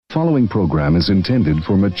Following program is intended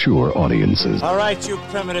for mature audiences. All right, you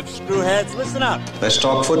primitive screwheads, listen up. Let's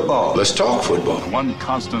talk football. Let's talk football. One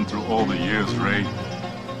constant through all the years, Ray,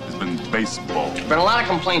 has been baseball. Been a lot of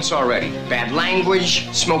complaints already. Bad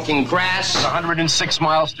language, smoking grass. 106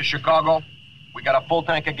 miles to Chicago. We got a full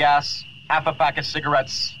tank of gas, half a pack of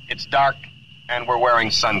cigarettes. It's dark, and we're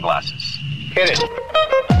wearing sunglasses. Hit it.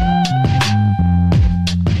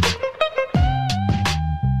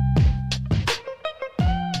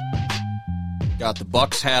 Got the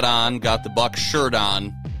Bucks hat on, got the Bucks shirt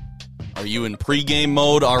on. Are you in pregame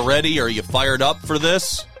mode already? Are you fired up for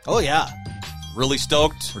this? Oh, yeah. Really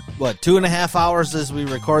stoked? What, 2.5 hours as we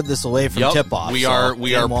record this away from tip-off? We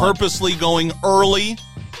are purposely going early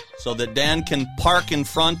so that Dan can park in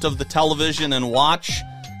front of the television and watch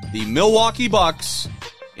the Milwaukee Bucks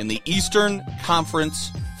in the Eastern Conference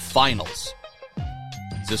Finals.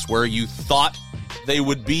 Is this where you thought they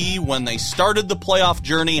would be when they started the playoff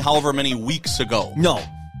journey however many weeks ago? No,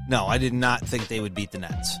 I did not think they would beat the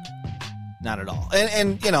Nets. Not at all.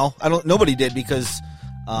 And you know, nobody did because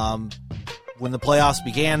when the playoffs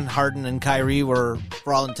began, Harden and Kyrie were,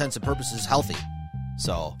 for all intents and purposes, healthy.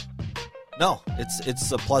 So, no,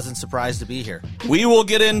 it's a pleasant surprise to be here. We will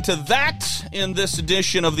get into that in this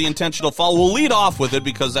edition of The Intentional Foul. We'll lead off with it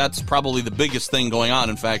because that's probably the biggest thing going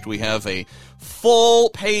on. In fact, we have a full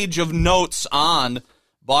page of notes on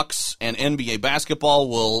Bucks and NBA basketball.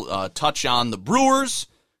 We'll touch on the Brewers,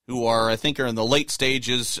 who I think are in the late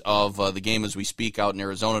stages of the game as we speak out in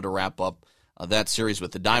Arizona to wrap up that series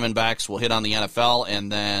with the Diamondbacks. We'll hit on the NFL,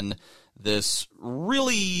 and then this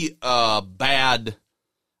really bad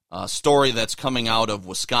story that's coming out of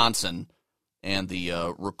Wisconsin and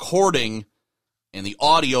the recording and the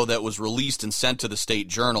audio that was released and sent to the State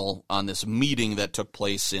Journal on this meeting that took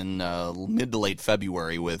place in mid to late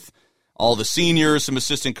February with all the seniors, some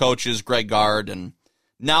assistant coaches, Greg Gard, and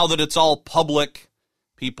now that it's all public,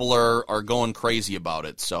 people are going crazy about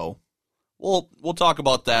it. So we'll talk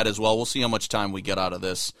about that as well. We'll see how much time we get out of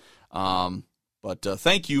this. But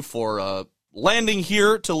thank you for landing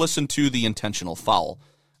here to listen to The Intentional Foul.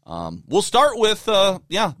 We'll start with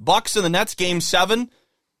Bucks and the Nets Game 7,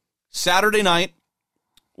 Saturday night.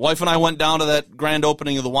 Wife and I went down to that grand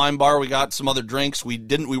opening of the wine bar. We got some other drinks. We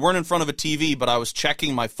weren't in front of a TV, but I was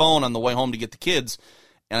checking my phone on the way home to get the kids,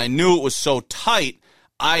 and I knew it was so tight.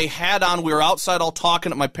 We were outside all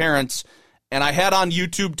talking at my parents', and I had on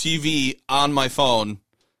YouTube TV on my phone.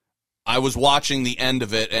 I was watching the end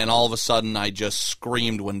of it, and all of a sudden I just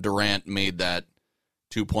screamed when Durant made that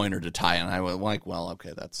two-pointer to tie, and I was like, well,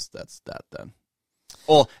 okay, that's that then.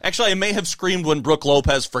 Well, actually, I may have screamed when Brooke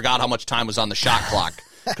Lopez forgot how much time was on the shot clock,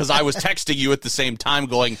 because I was texting you at the same time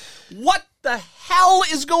going, what the hell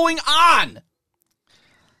is going on?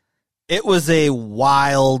 It was a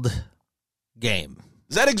wild game.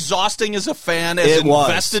 Is that exhausting as a fan, as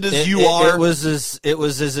invested as you are? It was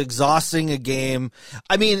as exhausting a game.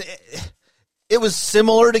 I mean, it was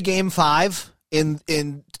similar to Game 5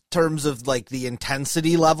 in terms of like the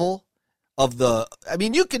intensity level of the. I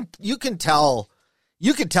mean, you can tell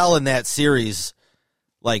in that series,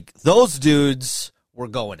 like those dudes were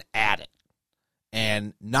going at it,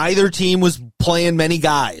 and neither team was playing many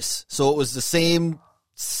guys, so it was the same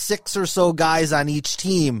 6 or so guys on each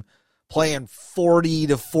team playing 40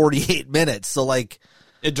 to 48 minutes. So, like,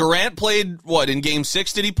 Durant played, what, in Game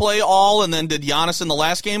 6? Did he play all? And then did Giannis in the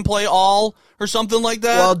last game play all or something like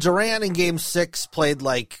that? Well, Durant in Game 6 played,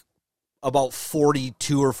 like, about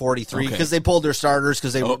 42 or 43 because they pulled their starters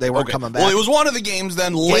because they weren't coming back. Well, it was one of the games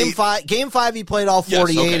then late. Game 5, he played all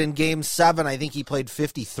 48. In Game 7, I think he played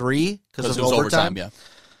 53 because of overtime. Yeah.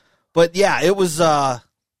 But, yeah, it was a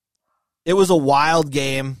wild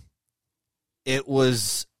game. It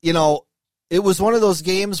was... You know, it was one of those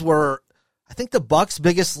games where I think the Bucks'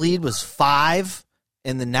 biggest lead was 5,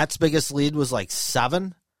 and the Nets' biggest lead was like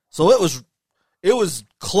 7. So it was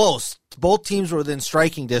close. Both teams were within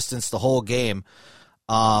striking distance the whole game.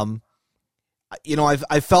 You know,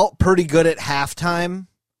 I felt pretty good at halftime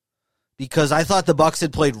because I thought the Bucks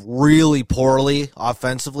had played really poorly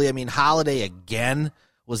offensively. I mean, Holiday again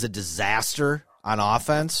was a disaster on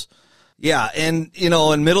offense. Yeah, and, you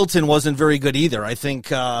know, and Middleton wasn't very good either. I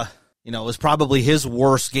think, you know, it was probably his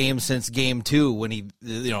worst game since Game 2 when he,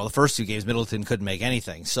 you know, the first 2 games, Middleton couldn't make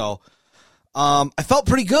anything. So I felt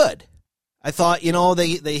pretty good. I thought, you know,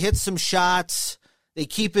 they hit some shots. They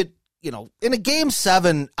keep it, you know, in a Game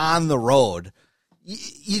 7 on the road,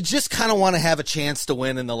 you just kind of want to have a chance to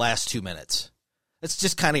win in the last 2 minutes. That's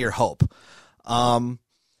just kind of your hope. And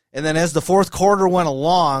then as the fourth quarter went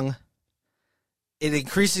along, it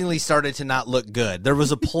increasingly started to not look good. There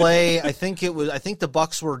was a play, I think the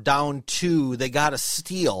Bucks were down 2. They got a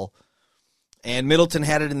steal, and Middleton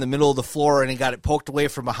had it in the middle of the floor, and he got it poked away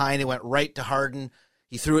from behind. It went right to Harden.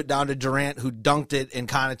 He threw it down to Durant, who dunked it, and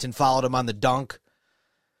Connaughton followed him on the dunk.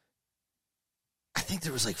 I think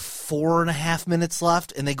there was like 4.5 minutes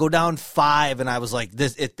left, and they go down 5, and I was like,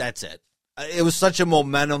 that's it. It was such a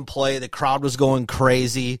momentum play. The crowd was going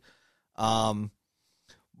crazy.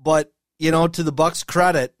 But, to the Bucks'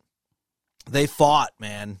 credit, they fought,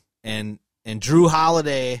 man. And Drew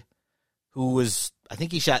Holiday, who was, I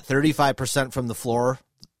think he shot 35% from the floor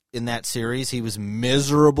in that series. He was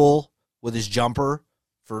miserable with his jumper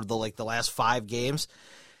for the last 5 games.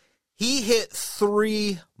 He hit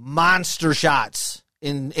 3 monster shots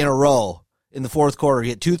in a row in the fourth quarter. He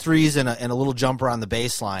hit 2 threes and a little jumper on the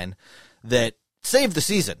baseline that saved the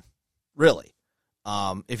season, really.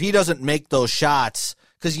 If he doesn't make those shots,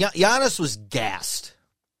 because Giannis was gassed.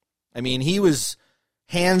 I mean, he was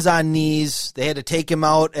hands on knees. They had to take him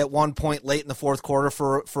out at one point late in the fourth quarter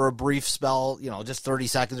for a brief spell, just 30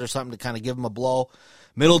 seconds or something to kind of give him a blow.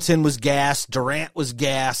 Middleton was gassed. Durant was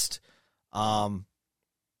gassed.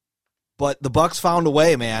 But the Bucks found a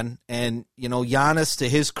way, man. And, Giannis, to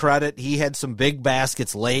his credit, he had some big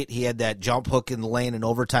baskets late. He had that jump hook in the lane in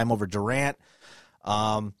overtime over Durant. He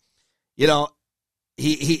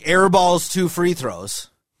airballs 2 free throws.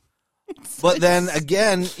 But then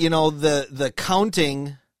again, the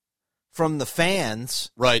counting from the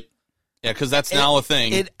fans. Right. Yeah, because that's now a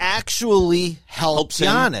thing. It actually helps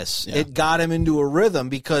Giannis. Yeah. It got him into a rhythm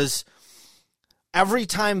because every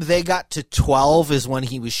time they got to 12 is when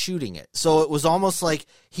he was shooting it. So it was almost like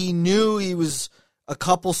he knew he was a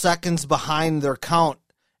couple seconds behind their count,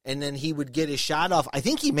 and then he would get his shot off. I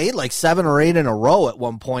think he made like 7 or 8 in a row at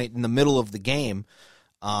one point in the middle of the game,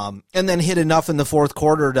 and then hit enough in the fourth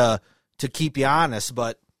quarter to keep you honest.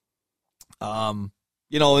 But, and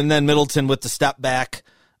then Middleton with the step back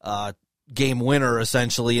game winner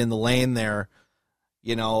essentially in the lane there,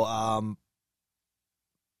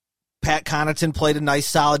 Pat Connaughton played a nice,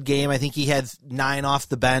 solid game. I think he had 9 off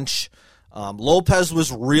the bench. Lopez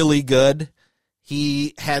was really good.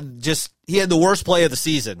 He had the worst play of the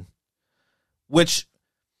season, which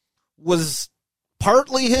was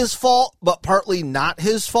partly his fault, but partly not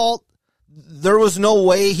his fault. There was no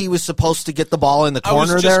way he was supposed to get the ball in the corner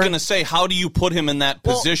there. I was just going to say, how do you put him in that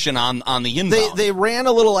position on the inbound? They ran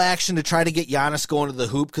a little action to try to get Giannis going to the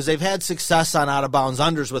hoop because they've had success on out-of-bounds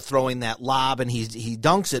unders with throwing that lob, and he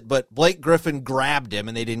dunks it, but Blake Griffin grabbed him,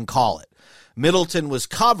 and they didn't call it. Middleton was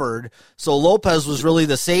covered, so Lopez was really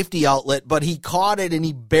the safety outlet, but he caught it, and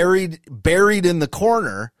he buried in the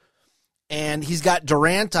corner, and he's got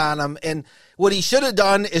Durant on him, and what he should have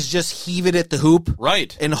done is just heave it at the hoop.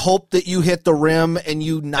 Right. And hope that you hit the rim and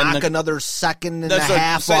you knock another second and a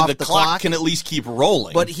half off the clock. Can at least keep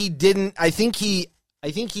rolling. But he didn't. I think he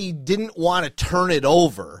didn't want to turn it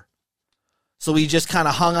over. So he just kind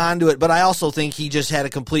of hung on to it. But I also think he just had a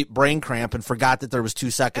complete brain cramp and forgot that there was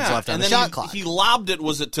 2 seconds left on the shot clock. He lobbed it,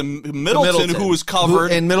 was it to Middleton, who was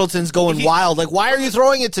covered. And Middleton's going wild. Like, why are you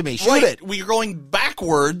throwing it to me? Shoot it. We're going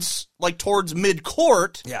backwards, like towards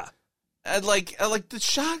midcourt. Yeah. Like the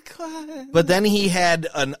shot clock. But then he had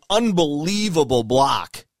an unbelievable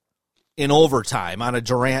block in overtime on a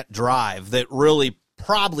Durant drive that really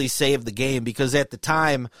probably saved the game because at the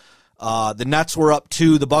time the Nets were up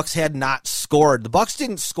 2. The Bucks had not scored. The Bucks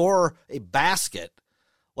didn't score a basket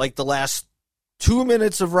like the last 2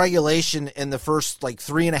 minutes of regulation and the first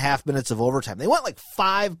 3.5 minutes of overtime. They went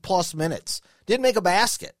 5+ minutes. Didn't make a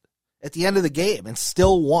basket at the end of the game and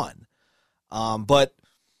still won. But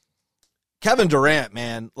Kevin Durant,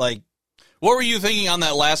 man, what were you thinking on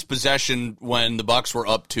that last possession when the Bucks were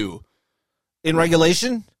up 2? In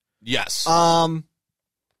regulation? Yes. Well,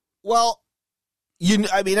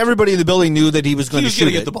 everybody in the building knew that he was going to shoot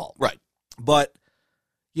get the ball. Right. But,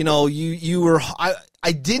 you were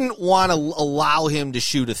I didn't want to allow him to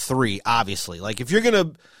shoot a 3, obviously. If you're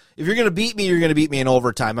going to beat me, you're going to beat me in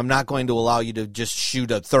overtime. I'm not going to allow you to just shoot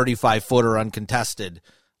a 35-footer uncontested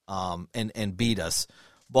and beat us.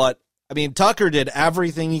 But Tucker did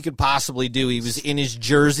everything he could possibly do. He was in his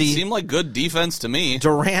jersey. Seemed like good defense to me.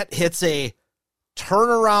 Durant hits a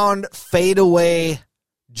turnaround fadeaway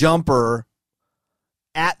jumper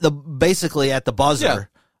basically at the buzzer.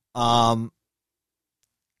 Yeah.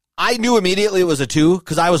 I knew immediately it was a 2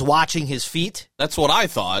 because I was watching his feet. That's what I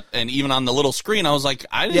thought, and even on the little screen, I was like,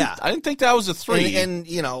 I didn't think that was a 3. And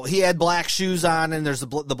he had black shoes on, and there's the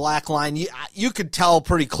black line. You could tell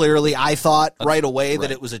pretty clearly. I thought right away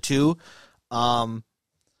that it was a 2. I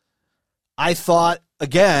thought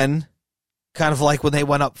again, kind of like when they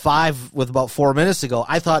went up 5 with about 4 minutes ago,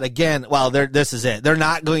 I thought again, well, this is it. They're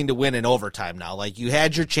not going to win in overtime now. Like, you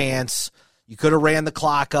had your chance. You could have ran the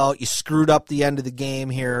clock out. You screwed up the end of the game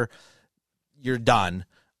here. You're done.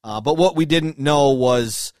 But what we didn't know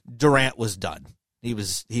was Durant was done. He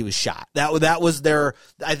was shot. That was their.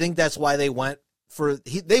 I think that's why they went for a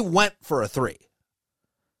 3.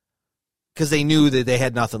 Because they knew that they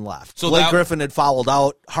had nothing left. So Blake Griffin had fouled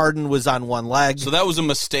out. Harden was on one leg. So that was a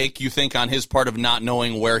mistake, you think, on his part of not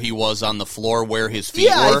knowing where he was on the floor, where his feet were?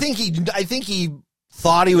 Yeah, I think he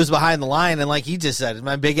thought he was behind the line, and like he just said,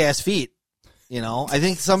 my big-ass feet. I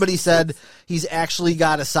think somebody said he's actually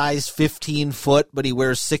got a size 15 foot, but he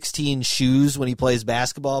wears 16 shoes when he plays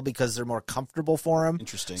basketball because they're more comfortable for him.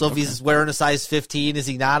 Interesting. So if he's wearing a size 15, is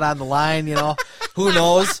he not on the line? Who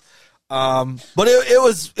knows? But it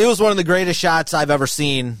was one of the greatest shots I've ever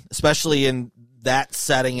seen, especially in that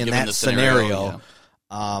setting, in that scenario.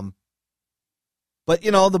 Yeah. But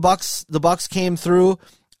the Bucks came through.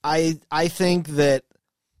 I think that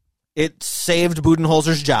it saved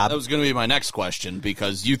Budenholzer's job. That was going to be my next question,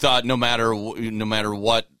 because you thought no matter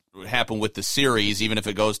what happened with the series, even if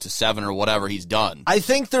it goes to 7 or whatever, he's done. I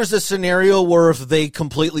think there's a scenario where if they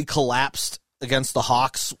completely collapsed against the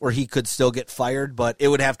Hawks, where he could still get fired, but it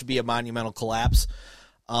would have to be a monumental collapse.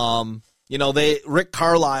 Rick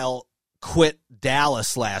Carlisle quit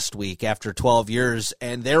Dallas last week after 12 years,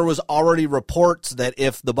 and there was already reports that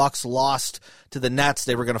if the Bucks lost to the Nets,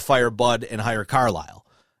 they were going to fire Bud and hire Carlisle.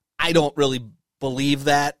 I don't really believe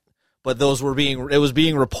that, but it was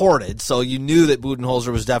being reported, so you knew that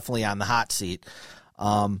Budenholzer was definitely on the hot seat.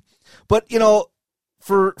 But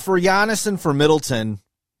for Giannis and for Middleton,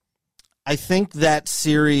 I think that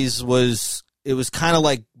series was kind of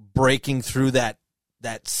like breaking through that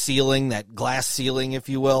ceiling, that glass ceiling, if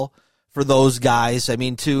you will, for those guys. I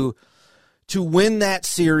mean, to win that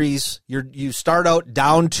series, you start out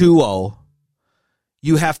down 2-0.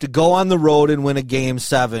 You have to go on the road and win a Game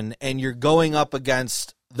 7, and you're going up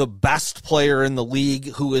against the best player in the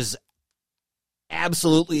league, who is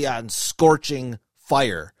absolutely on scorching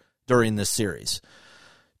fire during this series.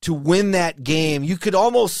 To win that game, you could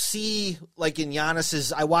almost see, like in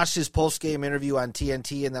Giannis's, I watched his post-game interview on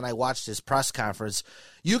TNT, and then I watched his press conference.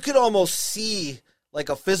 You could almost see like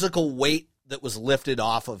a physical weight that was lifted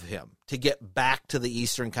off of him to get back to the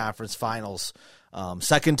Eastern Conference Finals.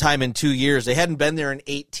 Second time in 2 years. They hadn't been there in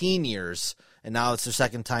 18 years, and now it's their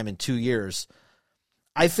second time in 2 years.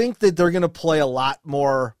 I think that they're going to play a lot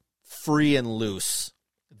more free and loose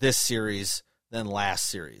this series than last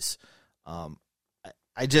series.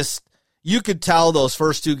 You could tell those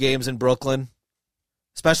first 2 games in Brooklyn,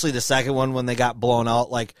 especially the second one when they got blown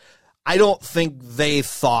out, like, I don't think they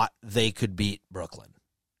thought they could beat Brooklyn.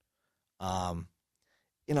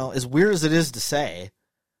 As weird as it is to say,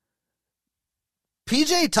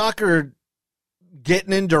 PJ Tucker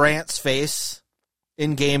getting in Durant's face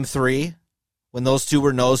in Game 3 when those two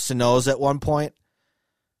were nose to nose at one point,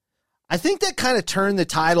 I think that kind of turned the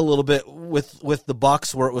tide a little bit with the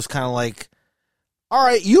Bucks, where it was kind of like, all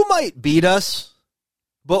right, you might beat us,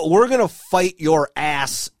 but we're going to fight your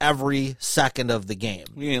ass every second of the game.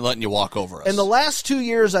 We ain't letting you walk over us. In the last 2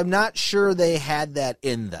 years, I'm not sure they had that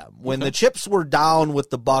in them. When the chips were down with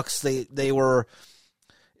the Bucks,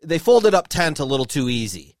 they folded up tent a little too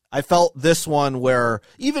easy. I felt this one where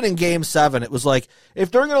even in Game 7, it was like,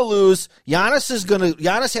 if they're going to lose,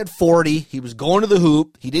 Giannis had 40. He was going to the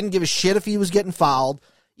hoop. He didn't give a shit if he was getting fouled.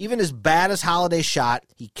 Even as bad as Holiday shot,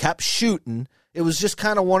 he kept shooting. It was just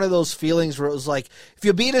kind of one of those feelings where it was like, if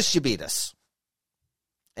you beat us, you beat us.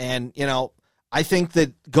 And, I think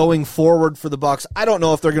that going forward for the Bucks, I don't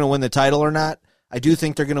know if they're going to win the title or not. I do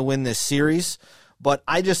think they're going to win this series. But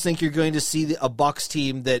I just think you're going to see a Bucks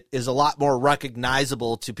team that is a lot more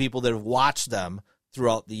recognizable to people that have watched them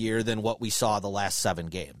throughout the year than what we saw the last 7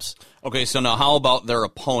 games. Okay, so now how about their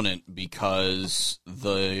opponent? Because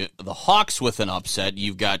the Hawks with an upset,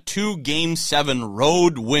 you've got 2 Game 7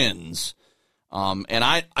 road wins. And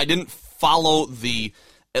I didn't follow the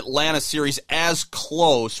Atlanta series as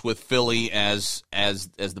close with Philly as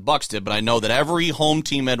the Bucks did, but I know that every home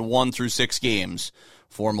team had won through 6 games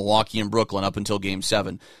for Milwaukee and Brooklyn up until Game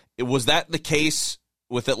 7. Was that the case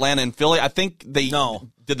with Atlanta and Philly? I think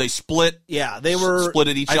did they split? Yeah, they were split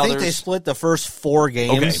at each other. I think they split the first 4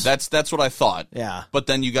 games. Okay, that's what I thought. Yeah, but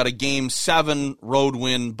then you got a Game 7 road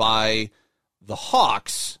win by the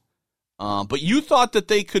Hawks. But you thought that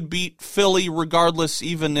they could beat Philly regardless,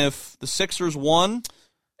 even if the Sixers won.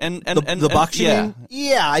 And the Bucks, yeah,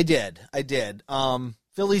 I did.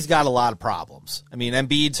 Philly's got a lot of problems. I mean,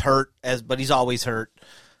 Embiid's hurt, but he's always hurt.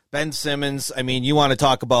 Ben Simmons, I mean, you want to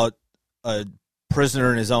talk about a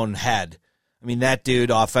prisoner in his own head. I mean, that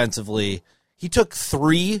dude offensively, he took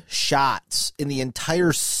 3 shots in the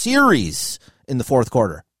entire series in the fourth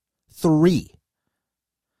quarter. 3.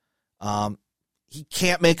 He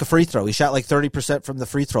can't make a free throw. He shot like 30% from the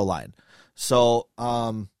free throw line. So,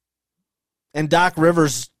 and Doc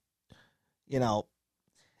Rivers, you know,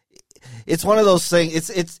 it's one of those things.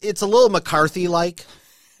 It's a little McCarthy-like.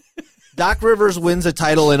 Doc Rivers wins a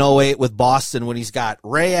title in 2008 with Boston when he's got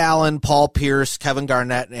Ray Allen, Paul Pierce, Kevin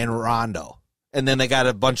Garnett, and Rondo. And then they got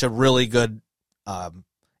a bunch of really good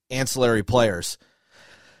ancillary players.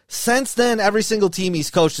 Since then, every single team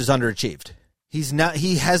he's coached has underachieved.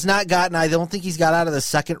 He has not gotten, I don't think he's got out of the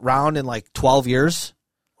second round in like 12 years.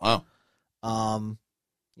 Wow.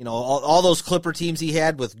 You know, all those Clipper teams he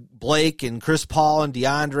had with Blake and Chris Paul and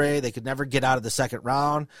DeAndre, they could never get out of the second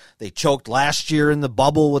round. They choked last year in the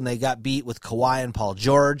bubble when they got beat with Kawhi and Paul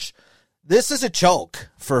George. This is a choke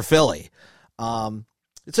for Philly.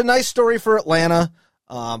 It's a nice story for Atlanta,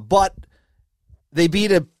 but they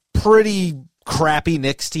beat a pretty crappy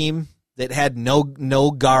Knicks team that had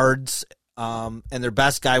no guards, and their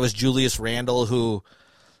best guy was Julius Randle, who,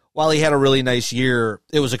 while he had a really nice year,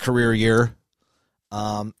 it was a career year.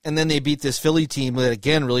 And then they beat this Philly team that,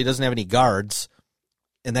 again, really doesn't have any guards,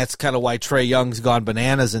 and that's kind of why Trae Young's gone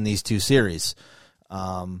bananas in these 2 series.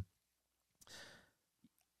 I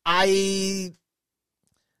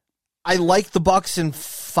like the Bucks in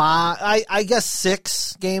 5, I guess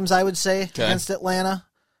 6 games, I would say, against Atlanta.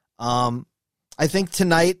 I think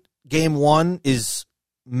tonight, game 1 is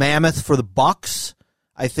mammoth for the Bucks.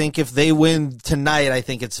 I think if they win tonight, I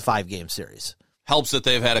think it's a 5-game series. Helps that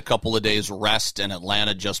they've had a couple of days rest, and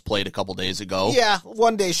Atlanta just played a couple days ago. Yeah,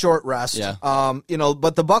 1 day short rest. Yeah. You know,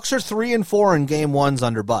 but the Bucks are 3-4 in game 1s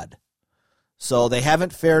under Bud. So they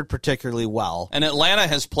haven't fared particularly well. And Atlanta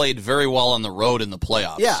has played very well on the road in the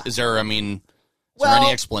playoffs. Yeah. Is there any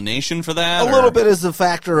explanation for that? A little bit is the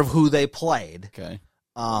factor of who they played. Okay.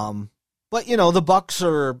 But, you know, the Bucks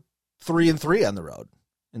are 3-3 on the road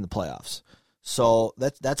in the playoffs. So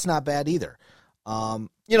that's not bad either.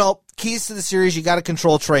 You know, keys to the series, you got to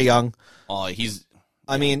control Trae Young. Oh,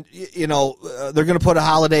 I mean, you know, they're going to put a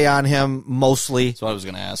holiday on him mostly. That's what I was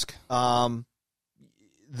going to ask.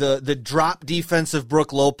 The drop defense of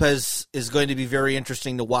Brook Lopez is going to be very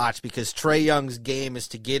interesting to watch because Trae Young's game is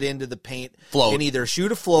to get into the paint and either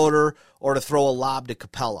shoot a floater or to throw a lob to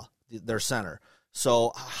Capella, their center.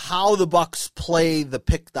 So how the Bucks play the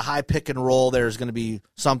high pick and roll there is going to be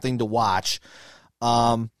something to watch.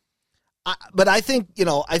 But I think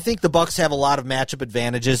the Bucks have a lot of matchup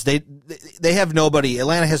advantages. They have nobody.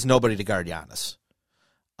 Atlanta has nobody to guard Giannis.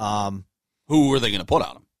 Who are they going to put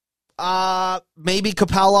on him? Maybe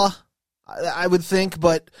Capella, I would think,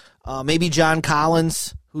 but maybe John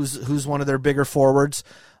Collins, who's one of their bigger forwards.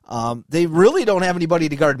 They really don't have anybody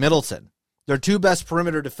to guard Middleton. Their 2 best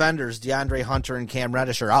perimeter defenders, DeAndre Hunter and Cam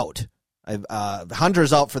Reddish, are out.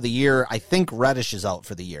 Hunter's out for the year. I think Reddish is out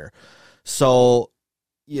for the year. So,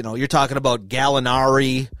 you know, you're talking about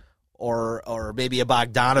Gallinari or maybe a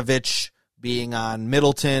Bogdanovich being on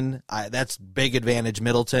Middleton. That's big advantage,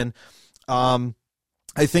 Middleton.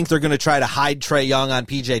 I think they're going to try to hide Trae Young on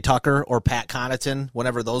P.J. Tucker or Pat Connaughton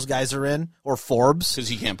whenever those guys are in, or Forbes. Because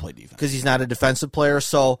he can't play defense. Because he's not a defensive player.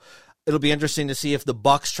 So it'll be interesting to see if the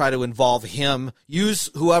Bucks try to involve him, use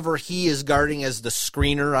whoever he is guarding as the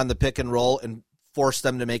screener on the pick and roll, and force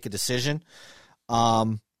them to make a decision.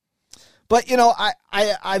 But, you know,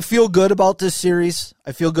 I feel good about this series.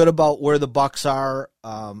 I feel good about where the Bucks are.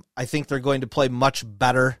 I think they're going to play much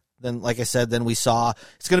better than, like I said, than we saw.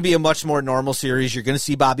 It's going to be a much more normal series. You're going to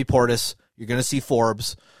see Bobby Portis. You're going to see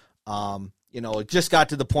Forbes. You know, it just got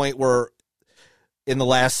to the point where in the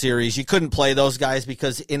last series you couldn't play those guys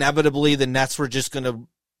because inevitably the Nets were just going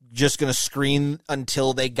to screen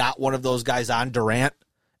until they got one of those guys on Durant,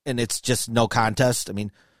 and it's just no contest. I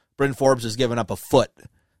mean, Bryn Forbes has given up a foot.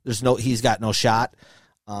 He's got no shot.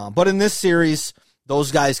 But in this series,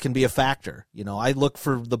 those guys can be a factor. You know, I look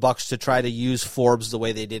for the Bucks to try to use Forbes the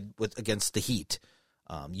way they did against the Heat.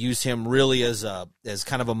 Use him really as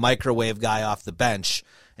kind of a microwave guy off the bench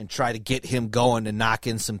and try to get him going and knock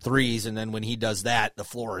in some threes. And then when he does that, the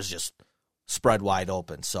floor is just spread wide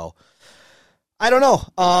open. So I don't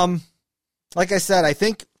know. Like I said, I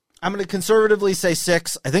think I'm going to conservatively say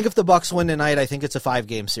 6. I think if the Bucks win tonight, I think it's a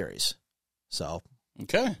 5-game series. So.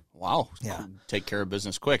 Okay. Wow. Yeah. Take care of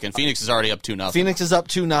business quick. And Phoenix is already up 2-0. Phoenix is up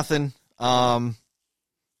 2-0.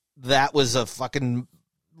 That was a fucking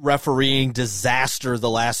refereeing disaster the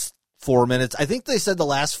last 4 minutes. I think they said the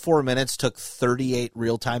last 4 minutes took 38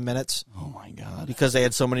 real-time minutes. Oh, my God. Because they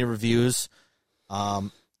had so many reviews.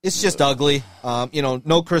 It's just ugly.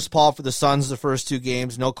 No Chris Paul for the Suns the first 2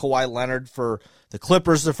 games. No Kawhi Leonard for the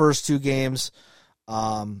Clippers the first 2 games.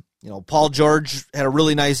 Paul George had a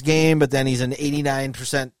really nice game, but then he's an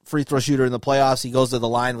 89% free throw shooter in the playoffs. He goes to the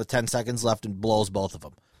line with 10 seconds left and blows both of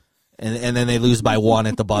them. And then they lose by 1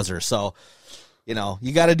 at the buzzer. So,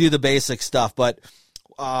 you got to do the basic stuff. But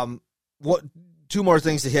 2 more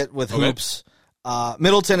things to hit with hoops.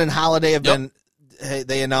 Middleton and Holiday have been.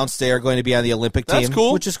 They announced they are going to be on the Olympic team. That's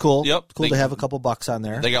cool. Which is cool. Yep. Cool to have a couple bucks on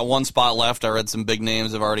there. They got 1 spot left. I read some big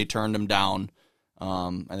names have already turned them down.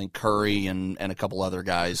 I think Curry and a couple other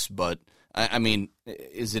guys. But, I mean,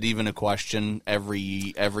 is it even a question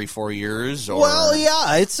every 4 years? Or? Well,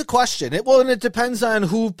 yeah, it's a question. And it depends on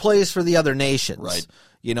who plays for the other nations. Right.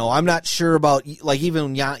 I'm not sure about,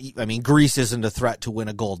 Greece isn't a threat to win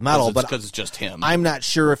a gold medal. Because it's just him. I'm not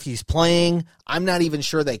sure if he's playing. I'm not even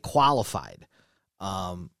sure they qualified.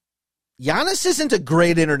 Giannis isn't a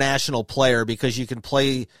great international player because you can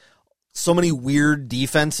play so many weird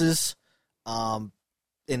defenses. In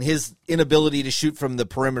his inability to shoot from the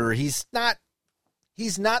perimeter, he's not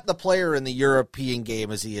the player in the European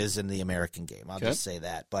game as he is in the American game. I'll just say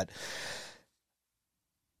that. But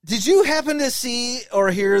did you happen to see or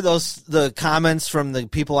hear the comments from the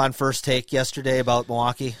people on First Take yesterday about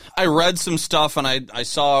Milwaukee? I read some stuff, and I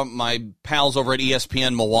saw my pals over at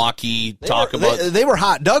ESPN Milwaukee talk about... They were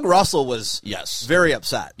hot. Doug Russell was very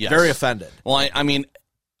upset, very offended. Well, I mean,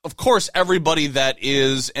 of course, everybody that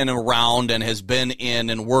is and around and has been in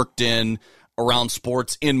and worked in around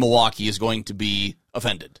sports in Milwaukee is going to be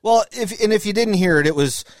offended. Well, if you didn't hear it, it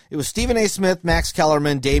was Stephen A. Smith, Max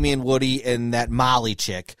Kellerman, Damian Woody, and that Molly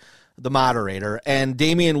chick, the moderator. And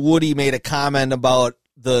Damian Woody made a comment about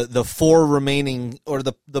the 4 remaining or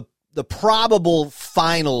the probable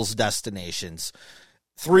finals destinations.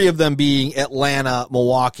 3 of them being Atlanta,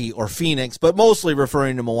 Milwaukee, or Phoenix, but mostly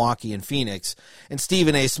referring to Milwaukee and Phoenix. And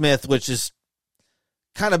Stephen A. Smith, which has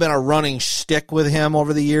kind of been a running shtick with him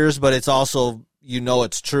over the years, but it's also,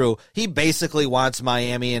 it's true. He basically wants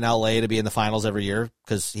Miami and LA to be in the finals every year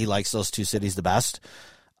because he likes those 2 cities the best.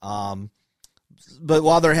 But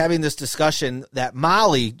while they're having this discussion, that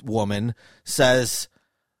Molly woman says,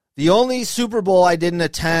 the only Super Bowl I didn't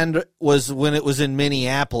attend was when it was in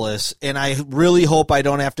Minneapolis, and I really hope I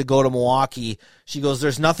don't have to go to Milwaukee. She goes,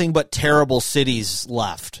 there's nothing but terrible cities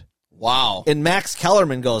left. Wow. And Max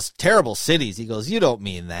Kellerman goes, terrible cities. He goes, you don't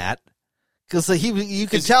mean that. Because you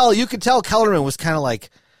could tell Kellerman was kind of like,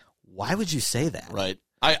 why would you say that? Right.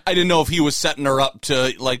 I didn't know if he was setting her up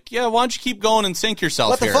to, why don't you keep going and sink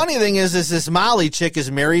yourself But the funny thing is this Molly chick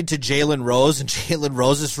is married to Jalen Rose, and Jalen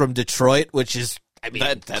Rose is from Detroit, which is,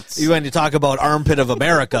 that's... You want to talk about armpit of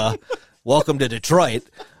America, welcome to Detroit.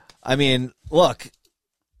 I mean, look,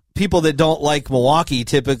 people that don't like Milwaukee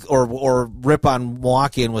or rip on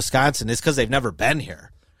Milwaukee and Wisconsin is because they've never been here.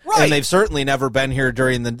 Right. And they've certainly never been here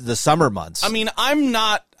during the summer months. I mean, I'm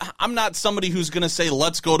not somebody who's going to say,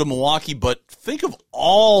 let's go to Milwaukee, but think of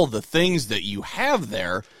all the things that you have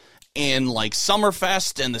there. And like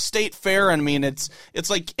Summerfest and the State Fair. I mean, it's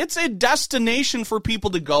a destination for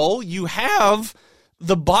people to go. You have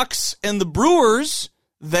the Bucks and the Brewers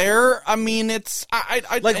there. I mean, it's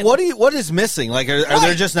what is missing? Like, are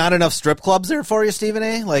there just not enough strip clubs there for you, Stephen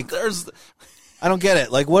A? Like, I don't get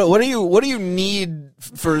it. Like, what do you need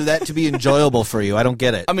for that to be enjoyable for you? I don't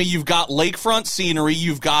get it. I mean, you've got lakefront scenery.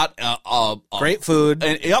 You've got great food.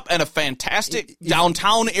 And a fantastic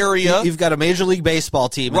downtown area. You've got a Major League Baseball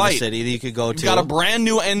team in the city that you could go to. You've got a brand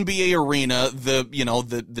new NBA arena.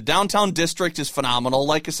 The downtown district is phenomenal.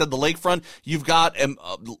 Like I said, the lakefront. You've got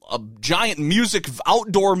a giant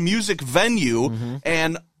outdoor music venue,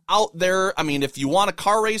 and out there, I mean, if you want a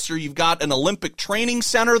car racer, you've got an Olympic training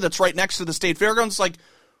center that's right next to the State Fairgrounds. It's like,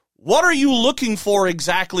 what are you looking for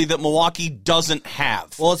exactly that Milwaukee doesn't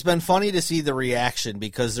have? Well, it's been funny to see the reaction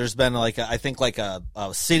because there's been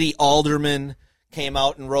a city alderman came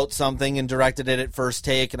out and wrote something and directed it at First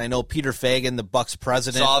Take, and I know Peter Fagan, the Bucks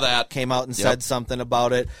president, saw that, came out and said something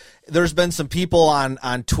about it. There's been some people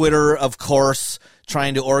on Twitter, of course,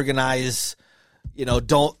 trying to organize,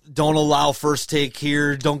 don't allow First Take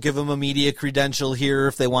here, don't give them a media credential here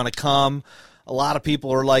if they want to come. A lot of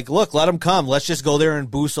people are like, look, let them come. Let's just go there and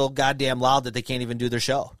boo so goddamn loud that they can't even do their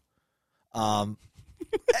show.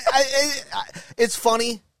 It's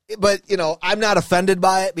funny, but, I'm not offended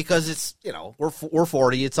by it because it's, we're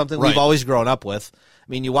 40. It's something we've always grown up with. I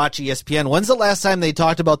mean, you watch ESPN. When's the last time they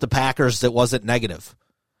talked about the Packers that wasn't negative?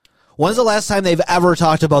 When's the last time they've ever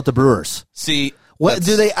talked about the Brewers? See,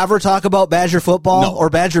 do they ever talk about Badger football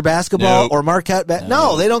or Badger basketball or Marquette?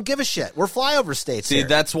 No, they don't give a shit. We're flyover states. See, here.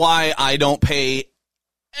 That's why I don't pay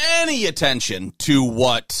any attention to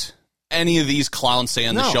what any of these clowns say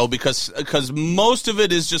on the show because most of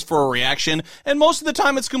it is just for a reaction, and most of the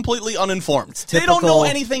time it's completely uninformed. They don't know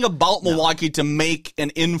anything about Milwaukee to make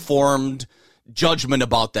an informed judgment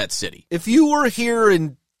about that city. If you were here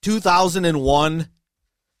in 2001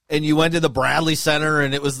 and you went to the Bradley Center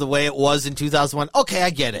and it was the way it was in 2001, okay, I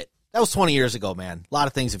get it. That was 20 years ago, man. A lot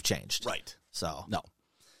of things have changed. Right. So no,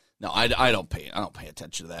 I don't pay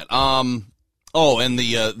attention to that. Oh, and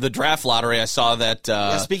the draft lottery, I saw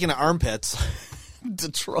that. Speaking of armpits,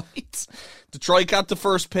 Detroit got the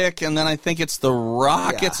first pick, and then I think it's the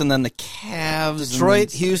Rockets, and then the Cavs.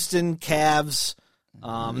 Detroit, Houston, Cavs.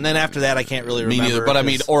 And then after that, I can't really remember. Me neither, but I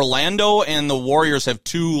mean, Orlando and the Warriors have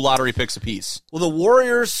 2 lottery picks apiece. Well, the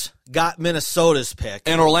Warriors got Minnesota's pick.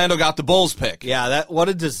 And Orlando got the Bulls pick. Yeah, what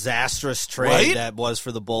a disastrous trade that was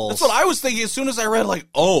for the Bulls. That's what I was thinking as soon as I read,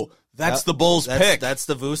 that's the Bulls pick. That's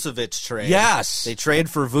the Vucevic trade. Yes. They trade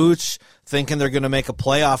for Vooch thinking they're going to make a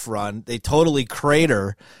playoff run. They totally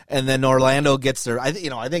crater, and then Orlando gets their, I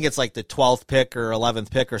think it's like the 12th pick or 11th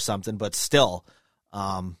pick or something, but still,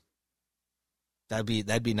 that'd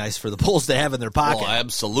be nice for the Bulls to have in their pocket. Well,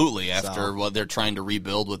 absolutely. After what they're trying to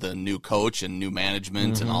rebuild with a new coach and new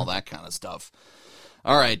management and all that kind of stuff.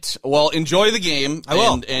 All right. Well, enjoy the game. I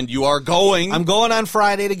will. And you are going. I'm going on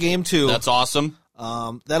Friday to game 2. That's awesome.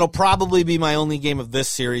 That'll probably be my only game of this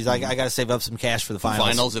series. I got to save up some cash for the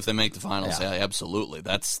finals. If they make the finals. Yeah, absolutely.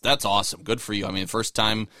 That's awesome. Good for you. I mean, first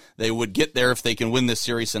time they would get there if they can win this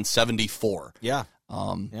series since 74. Yeah.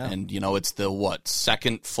 And it's the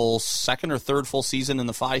second or third full season in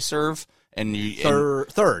the Fiserv, and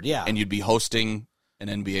third, yeah. And you'd be hosting an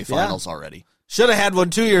NBA Finals already. Should have had one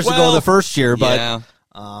 2 years ago, the first year, but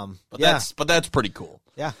that's pretty cool.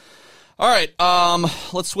 Yeah. All right,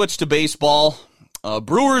 let's switch to baseball.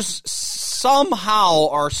 Brewers somehow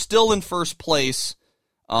are still in first place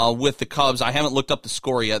with the Cubs. I haven't looked up the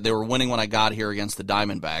score yet. They were winning when I got here against the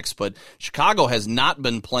Diamondbacks, but Chicago has not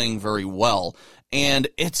been playing very well. And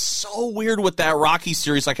it's so weird with that Rockies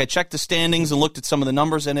series. Like, I checked the standings and looked at some of the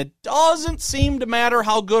numbers, and it doesn't seem to matter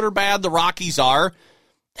how good or bad the Rockies are.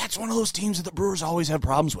 That's one of those teams that the Brewers always have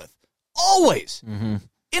problems with. Always. Mm-hmm.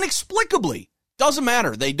 Inexplicably. Doesn't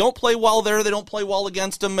matter. They don't play well there. They don't play well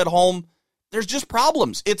against them at home. There's just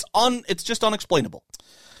problems. It's just unexplainable.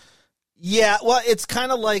 Yeah, well, it's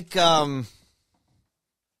kind of like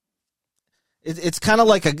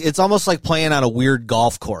it's almost like playing on a weird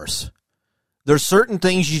golf course. There's certain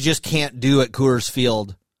things you just can't do at Coors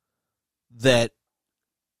Field that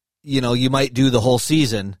you might do the whole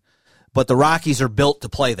season, but the Rockies are built to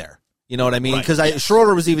play there. You know what I mean? Because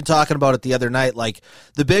Schroeder was even talking about it the other night. Like,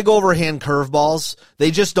 the big overhand curveballs,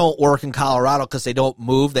 they just don't work in Colorado because they don't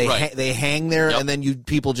move. They hang there, and then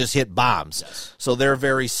people just hit bombs. Yes. So they're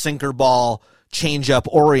very sinker ball, change-up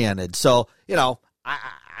oriented. So,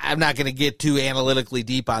 I'm not going to get too analytically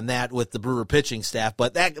deep on that with the Brewer pitching staff,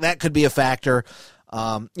 but that could be a factor.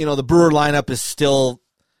 The Brewer lineup is still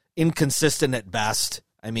inconsistent at best.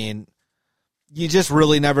 I mean, you just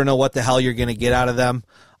really never know what the hell you're going to get out of them.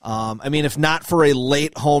 If not for a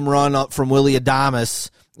late home run up from Willy Adames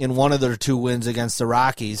in one of their 2 wins against the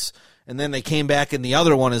Rockies, and then they came back in the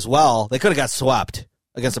other one as well, they could have got swept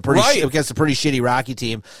against a pretty shitty Rocky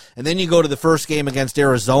team. And then you go to the first game against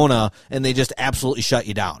Arizona, and they just absolutely shut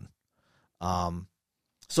you down. Not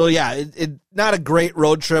a great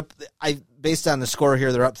road trip. Based on the score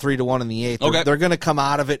here, they're up 3-1 in the 8th. Okay. They're going to come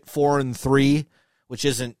out of it 4-3, which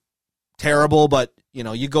isn't terrible, but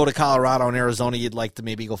you go to Colorado and Arizona, you'd like to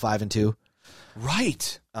maybe go 5-2.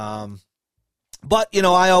 Right. But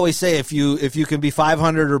I always say if you can be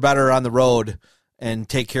 500 or better on the road and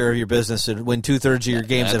take care of your business and win 2/3 of your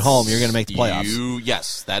games at home, you're going to make the playoffs.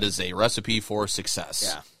 Yes, that is a recipe for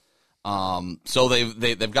success. Yeah. So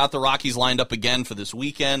they've got the Rockies lined up again for this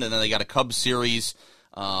weekend, and then they got a Cubs series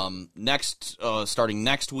starting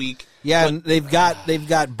next week. Yeah, and they've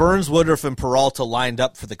got Burns, Woodruff, and Peralta lined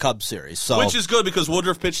up for the Cubs series. So, which is good because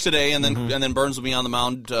Woodruff pitched today, and then Burns will be on the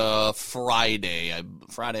mound Friday, I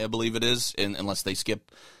believe it is, unless they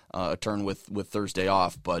skip a turn with Thursday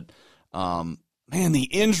off. But man, the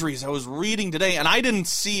injuries I was reading today, and I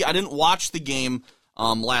didn't watch the game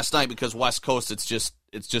last night because West Coast, it's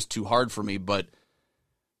just too hard for me. But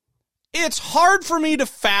it's hard for me to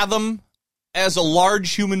fathom, as a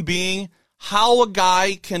large human being, how a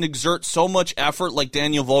guy can exert so much effort like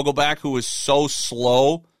Daniel Vogelbach, who is so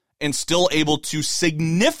slow, and still able to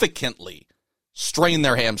significantly strain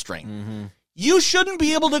their hamstring. Mm-hmm. You shouldn't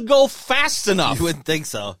be able to go fast enough. You wouldn't think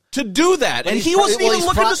so. To do that. And he wasn't even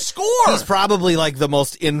looking to score. He's probably like the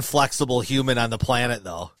most inflexible human on the planet,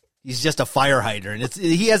 though. He's just a fire hydrant.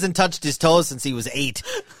 He hasn't touched his toes since he was 8.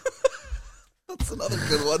 That's another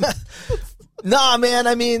good one. Nah, man,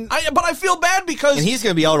 I mean... But I feel bad because... And he's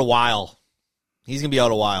going to be out a while.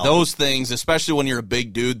 Those things, especially when you're a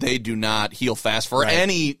big dude, they do not heal fast for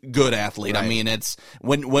any good athlete. Right. I mean, it's...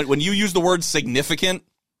 When you use the word significant,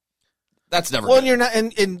 that's never good. And you're not...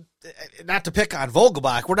 And not to pick on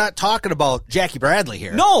Vogelbach, we're not talking about Jackie Bradley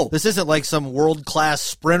here. No. This isn't like some world-class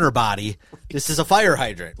sprinter body. This is a fire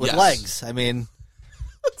hydrant with legs. I mean...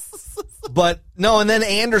 But, no, and then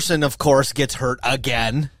Anderson, of course, gets hurt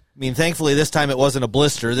again. I mean, thankfully, this time it wasn't a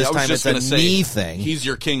blister. This time it's a knee thing. He's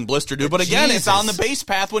your king blister dude. But again, it's on the base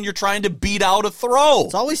path when you're trying to beat out a throw.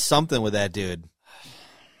 It's always something with that dude.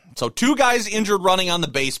 So 2 guys injured running on the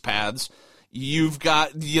base paths. You've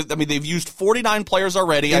got, they've used 49 players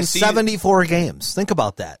already. In 74 games. Think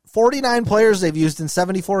about that. 49 players they've used in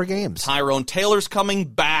 74 games. Tyrone Taylor's coming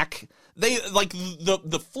back. They, like,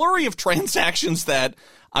 the flurry of transactions that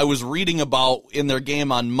I was reading about in their game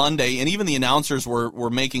on Monday, and even the announcers were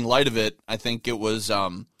making light of it. I think it was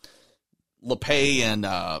LePay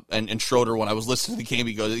and Schroeder when I was listening to the game.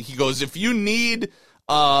 He goes, if you need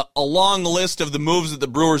a long list of the moves that the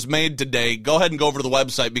Brewers made today, go ahead and go over to the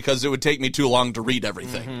website because it would take me too long to read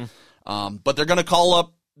everything. Mm-hmm. But they're going to call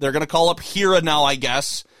up Hira now, I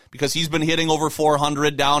guess, because he's been hitting over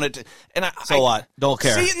 400 down at. What? Don't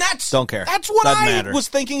care. See, and don't care. That's what was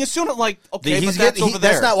thinking as soon as okay, but that's over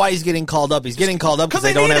there. That's not why he's getting called up. He's getting called up because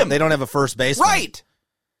they don't have a first baseman. Right.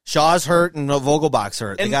 Shaw's hurt and Vogelbach's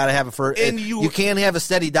hurt. They got to have a first. And you can't have a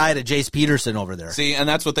steady diet of Jace Peterson over there. See, and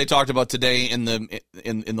that's what they talked about today in the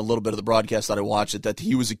little bit of the broadcast that I watched. That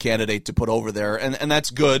he was a candidate to put over there, and that's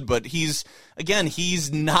good. But he's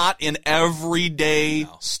not an everyday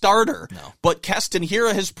starter. No. But Keston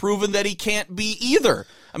Hira has proven that he can't be either.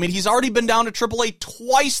 I mean, he's already been down to AAA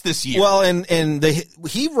twice this year. Well, and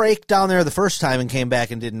he raked down there the first time and came back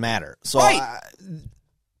and didn't matter. So. Right.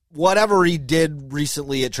 Whatever he did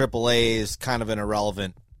recently at AAA is kind of an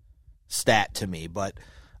irrelevant stat to me, but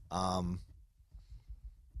Yelich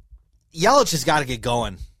has got to get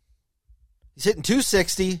going. He's hitting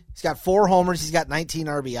 260. He's got 4 homers. He's got 19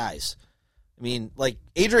 RBIs. I mean, like,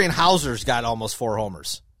 Adrian Hauser's got almost 4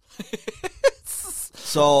 homers.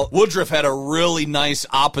 So Woodruff had a really nice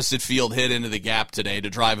opposite field hit into the gap today to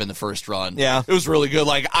drive in the first run. Yeah. It was really good.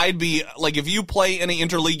 Like, I'd be like, if you play any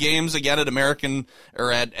interleague games again at American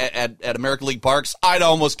or at American League Parks, I'd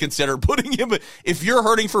almost consider putting him. If you're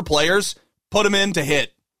hurting for players, put him in to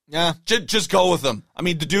hit. Yeah. Just go with him. I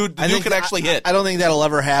mean, the dude can actually hit. I don't think that'll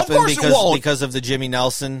ever happen because of the Jimmy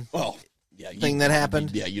Nelson thing that happened.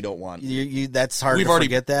 Yeah, you don't want. That's hard to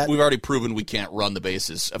forget that. We've already proven we can't run the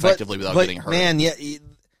bases effectively without getting hurt. Man,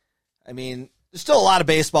 I mean, there's still a lot of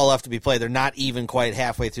baseball left to be played. They're not even quite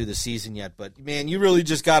halfway through the season yet. But, man, you really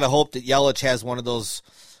just got to hope that Yelich has one of those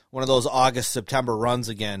August, September runs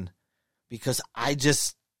again. Because I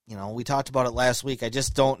just, we talked about it last week. I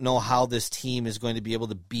just don't know how this team is going to be able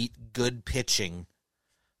to beat good pitching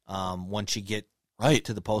once you get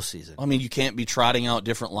to the postseason. I mean, you can't be trotting out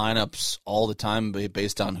different lineups all the time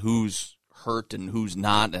based on who's hurt and who's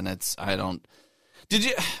not. And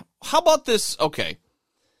how about this? Okay.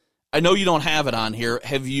 I know you don't have it on here.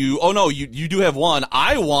 Have you? Oh, no, you do have one.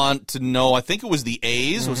 I want to know, I think it was the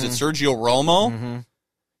A's. Mm-hmm. Was it Sergio Romo? Mm-hmm.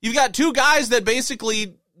 You've got 2 guys that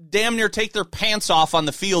basically damn near take their pants off on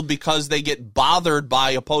the field because they get bothered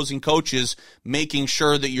by opposing coaches making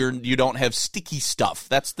sure that you don't have sticky stuff.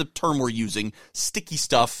 That's the term we're using, sticky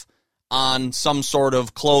stuff on some sort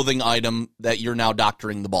of clothing item that you're now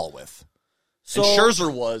doctoring the ball with. So, and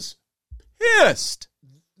Scherzer was pissed.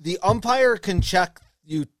 The umpire can check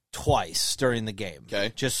you twice during the game.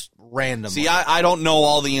 Okay. Just randomly. See, I don't know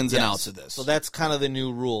all the ins and outs of this. So that's kind of the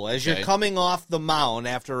new rule. As you're coming off the mound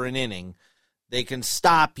after an inning, they can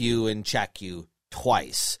stop you and check you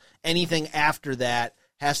twice. Anything after that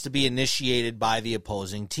has to be initiated by the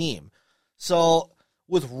opposing team. So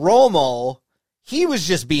with Romo, he was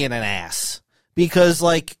just being an ass. Because,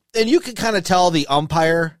 and you could kind of tell the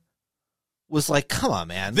umpire was like, come on,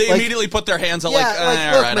 man. They immediately put their hands up look, all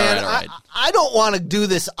right. I don't want to do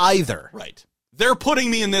this either. Right. They're putting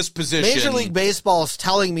me in this position. Major League Baseball is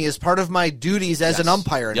telling me as part of my duties as an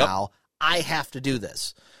umpire now, I have to do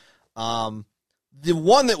this. The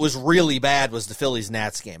one that was really bad was the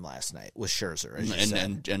Phillies-Nats game last night with Scherzer, as you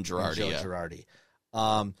said. And Girardi.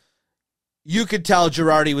 Girardi. You could tell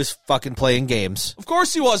Girardi was fucking playing games. Of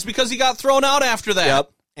course he was, because he got thrown out after that.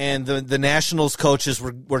 Yep. And the Nationals coaches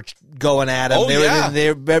were going at him. Oh,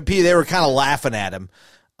 they were kind of laughing at him.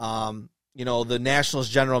 the Nationals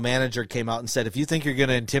general manager came out and said, if you think you're going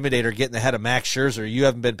to intimidate or get in the head of Max Scherzer, you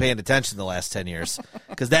haven't been paying attention the last 10 years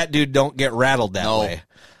because that dude don't get rattled that way.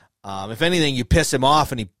 If anything, you piss him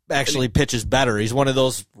off and he actually pitches better. He's one of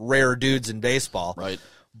those rare dudes in baseball. Right.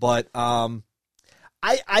 But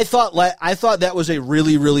I thought that was a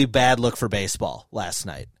really, really bad look for baseball last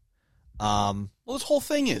night. Well, this whole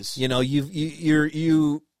thing is,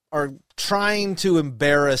 you are trying to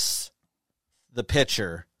embarrass the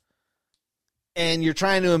pitcher, and you're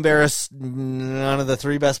trying to embarrass none of the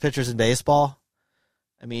three best pitchers in baseball.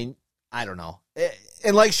 I mean, I don't know.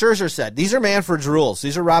 And like Scherzer said, these are Manfred's rules.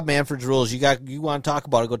 These are Rob Manfred's rules. You want to talk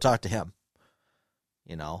about it, go talk to him.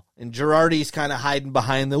 And Girardi's kind of hiding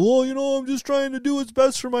behind I'm just trying to do what's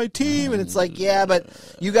best for my team. And it's like, yeah, but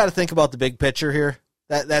you got to think about the big picture here.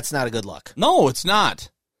 That's not a good look. No, it's not.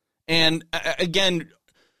 And again,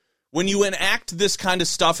 when you enact this kind of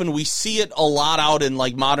stuff, and we see it a lot out in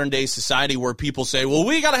like modern day society where people say, well,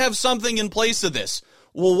 we got to have something in place of this.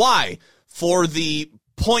 Well, why? For the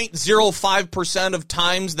 0.05% of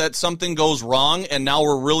times that something goes wrong, and now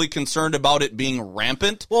we're really concerned about it being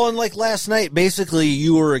rampant. Well, and like last night, basically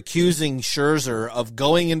you were accusing Scherzer of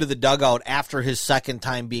going into the dugout after his second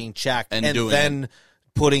time being checked and then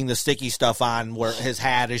putting the sticky stuff on where his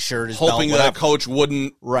hat, his shirt, his hoping belt, that a coach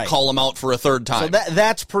wouldn't call him out for a third time. So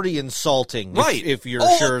that's pretty insulting, right? If you're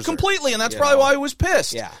Scherzer, completely, and that's probably why I was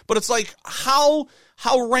pissed. Yeah, but it's like how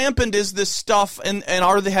rampant is this stuff, and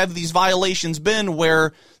have these violations been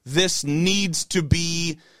where this needs to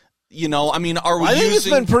be? Are we? I think it's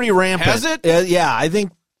been pretty rampant. Has it? Yeah, I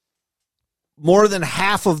think more than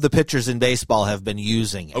half of the pitchers in baseball have been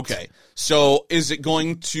using it. Okay, so is it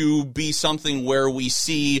going to be something where we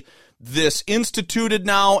see this instituted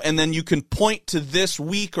now, and then you can point to this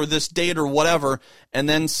week or this date or whatever, and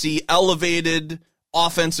then see elevated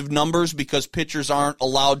offensive numbers because pitchers aren't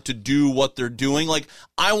allowed to do what they're doing? Like,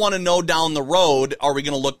 I want to know down the road, are we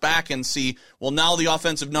going to look back and see, well, now the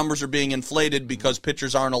offensive numbers are being inflated because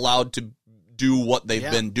pitchers aren't allowed to do what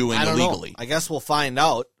they've been doing illegally? I guess we'll find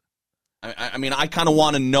out. I mean, I kind of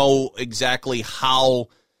want to know exactly how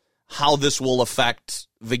this will affect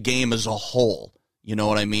the game as a whole. You know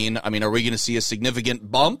what I mean? I mean, are we going to see a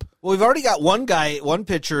significant bump? Well, we've already got one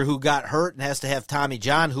pitcher who got hurt and has to have Tommy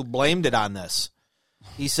John, who blamed it on this.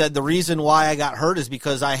 He said the reason why I got hurt is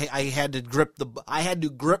because I had to grip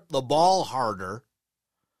the ball harder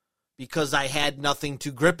because I had nothing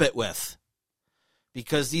to grip it with.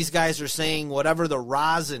 Because these guys are saying whatever the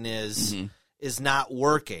rosin is not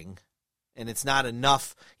working. And it's not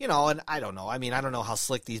enough, and I don't know. I mean, I don't know how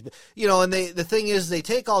slick these, and the thing is, they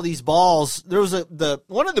take all these balls. There was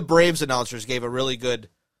one of the Braves announcers gave a really good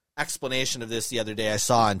explanation of this the other day I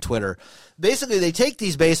saw on Twitter. Basically, they take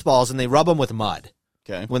these baseballs and they rub them with mud.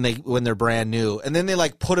 Okay. When they're brand new, and then they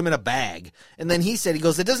put them in a bag. And then he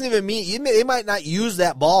goes, it doesn't even mean they might not use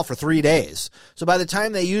that ball for 3 days. So by the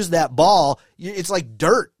time they use that ball, it's like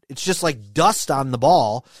dirt. It's just like dust on the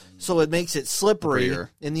ball, so it makes it slippery.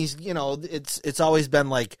 And these, it's always been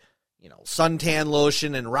like, suntan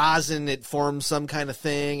lotion and rosin. It forms some kind of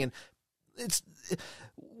thing, and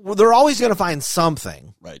they're always going to find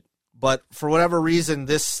something, right? But for whatever reason,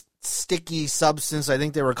 this sticky substance, I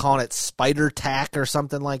think they were calling it spider tack or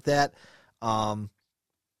something like that.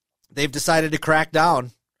 They've decided to crack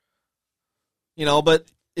down. But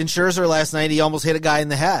in Scherzer last night, he almost hit a guy in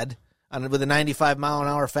the head with a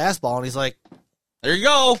 95-mile-an-hour fastball, and he's like, there you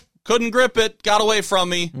go. Couldn't grip it. Got away from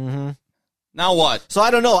me. Mm-hmm. Now what? So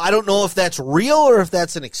I don't know. I don't know if that's real or if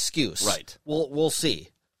that's an excuse. Right. We'll see.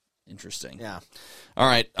 Interesting. Yeah. All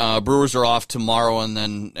right. Brewers are off tomorrow, and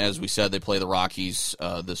then, as we said, they play the Rockies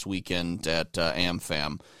this weekend at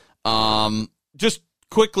AmFam. Just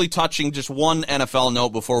quickly touching just one NFL note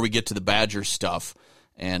before we get to the Badgers stuff,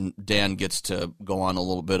 and Dan gets to go on a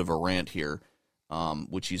little bit of a rant here.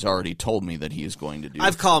 Which he's already told me that he is going to do.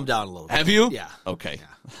 I've calmed down a little bit. Have you? Yeah. Okay.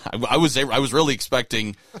 Yeah. I was really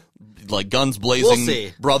expecting like guns blazing,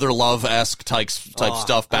 we'll brother love-esque type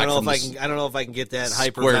stuff back from this. I don't know if I can get that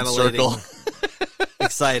hyperventilating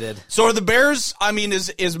excited. So are the Bears? I mean,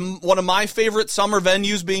 is one of my favorite summer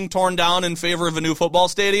venues being torn down in favor of a new football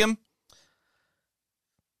stadium?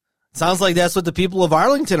 Sounds like that's what the people of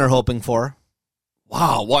Arlington are hoping for.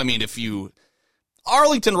 Wow. Well, I mean,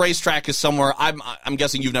 Arlington Racetrack is somewhere I'm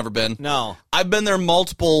guessing you've never been. No. I've been there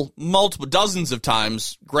multiple dozens of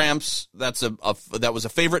times. Gramps, that was a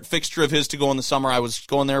favorite fixture of his to go in the summer. I was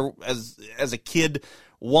going there as a kid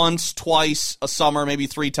once, twice a summer, maybe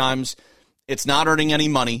 3 times. It's not earning any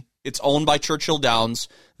money. It's owned by Churchill Downs.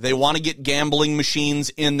 They want to get gambling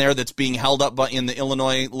machines in there that's being held up in the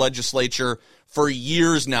Illinois legislature for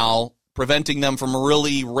years now preventing them from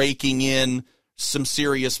really raking in some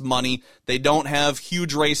serious money. They don't have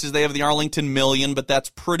huge races. They have the Arlington Million, but that's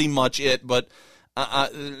pretty much it. But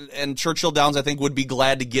and Churchill Downs, I think, would be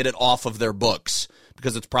glad to get it off of their books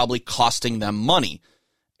because it's probably costing them money.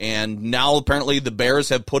 And now apparently the Bears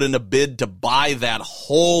have put in a bid to buy that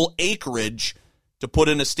whole acreage to put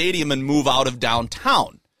in a stadium and move out of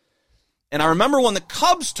downtown. And I remember when the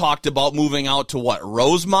Cubs talked about moving out to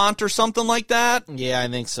Rosemont or something like that? Yeah, I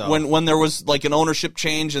think so. When there was like an ownership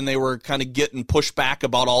change and they were kind of getting pushed back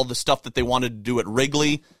about all the stuff that they wanted to do at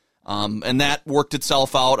Wrigley. And that worked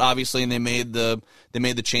itself out, obviously, and they made the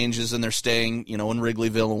changes and they're staying, in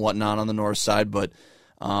Wrigleyville and whatnot on the north side. But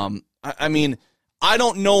I mean, I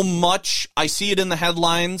don't know much. I see it in the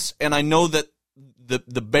headlines, and I know that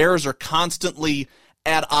the Bears are constantly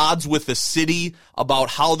at odds with the city about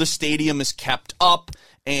how the stadium is kept up,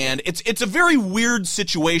 and it's a very weird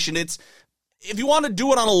situation. If you want to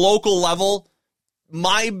do it on a local level,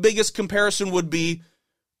 my biggest comparison would be,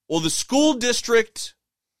 well, the school district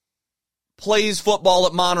plays football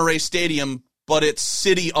at Monterey Stadium, but it's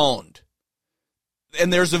city-owned.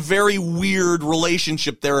 And there's a very weird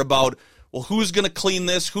relationship there about, well, who's going to clean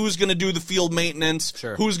this? Who's going to do the field maintenance?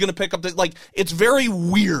 Sure. Who's going to pick up the, it's very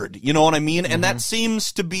weird, you know what I mean? And that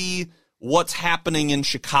seems to be what's happening in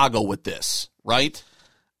Chicago with this, right?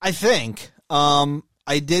 I think.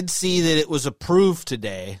 I did see that it was approved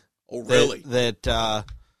today. Oh, really?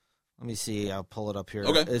 Let me see. I'll pull it up here.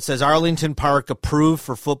 Okay. It says Arlington Park approved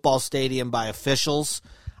for football stadium by officials.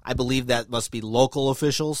 I believe that must be local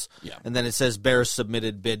officials. Yeah. And then it says Bears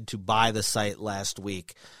submitted bid to buy the site last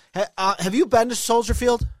week. Have you been to Soldier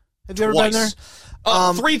Field? Have you ever been there?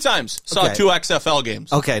 3 times. Saw okay. 2 XFL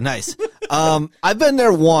games. Okay, nice. I've been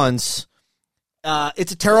there once.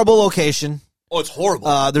 It's a terrible location. Oh, it's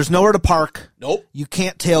horrible. There's nowhere to park. Nope. You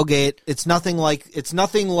can't tailgate. It's nothing like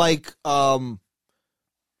certainly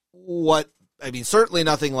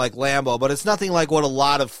nothing like Lambeau, but it's nothing like what a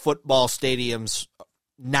lot of football stadiums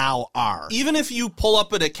now are. Even if you pull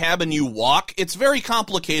up at a cab and you walk, it's very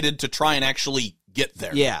complicated to try and actually get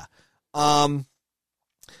there. Yeah. I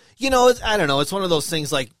don't know. It's one of those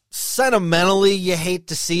things like sentimentally you hate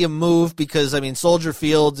to see them move because, Soldier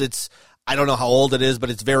Field, I don't know how old it is, but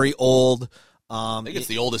it's very old. I think it's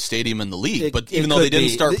the oldest stadium in the league, but even though they didn't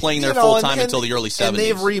start playing there full-time until the early 70s. And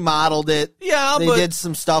they've remodeled it. Yeah, they did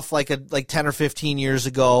some stuff like 10 or 15 years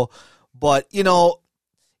ago. But,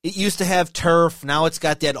 it used to have turf. Now it's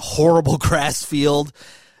got that horrible grass field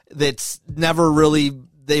that's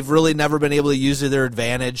they've really never been able to use to their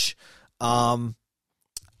advantage. I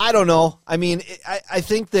don't know. I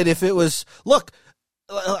think that if it was, look,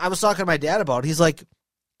 I was talking to my dad about it. He's like,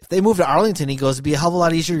 if they move to Arlington, he goes, it'd be a hell of a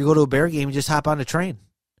lot easier to go to a Bear game and just hop on a train.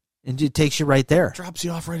 And it takes you right there. Drops you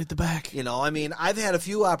off right at the back. I've had a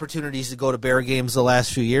few opportunities to go to Bear games the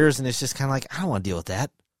last few years, and it's just kind of like, I don't want to deal with that.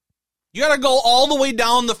 You got to go all the way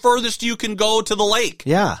down the furthest you can go to the lake.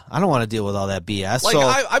 Yeah, I don't want to deal with all that BS.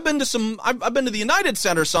 I've been to I've been to the United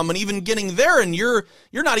Center some, and even getting there, and you're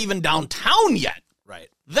not even downtown yet. Right.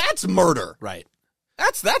 That's murder. Right.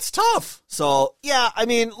 That's tough. So yeah,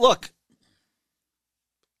 look.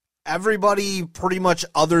 Everybody pretty much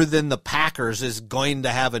other than the Packers is going to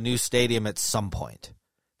have a new stadium at some point.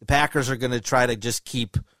 The Packers are going to try to just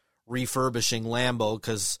keep refurbishing Lambeau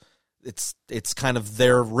because it's kind of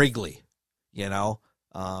their Wrigley,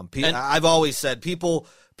 I've always said people,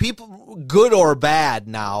 good or bad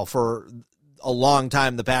now, for a long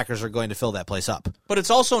time, the Packers are going to fill that place up. But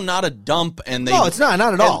it's also not a dump, and no, it's not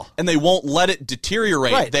at all. And they won't let it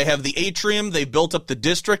deteriorate. Right. They have the atrium. They built up the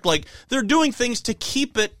district. They're doing things to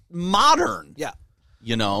keep it modern. Yeah.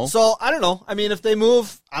 So I don't know. If they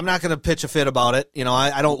move, I'm not going to pitch a fit about it.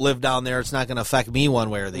 I don't live down there. It's not going to affect me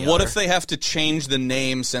one way or the other. What if they have to change the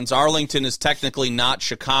name, since Arlington is technically not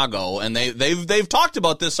Chicago, and they've talked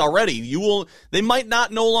about this already? They might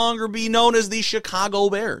not no longer be known as the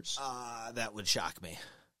Chicago Bears. That would shock me.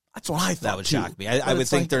 That's what I thought. That would shock me. I would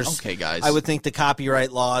think okay, guys. I would think the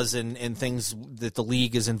copyright laws and things that the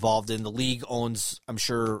league is involved in. The league owns, I'm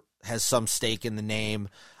sure, has some stake in the name.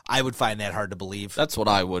 I would find that hard to believe. That's what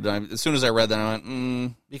I would. As soon as I read that, I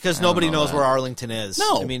went, because nobody knows where Arlington is.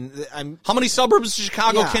 No. How many suburbs of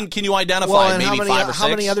Chicago can you identify? Well, maybe 5 or 6? How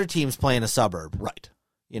many other teams play in a suburb? Right.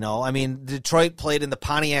 Detroit played in the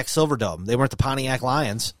Pontiac Silverdome. They weren't the Pontiac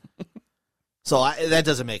Lions. So that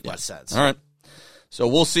doesn't make much sense. All right. So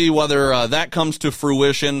we'll see whether that comes to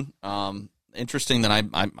fruition. Interesting that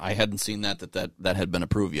I hadn't seen that had been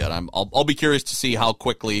approved yet. I'll be curious to see how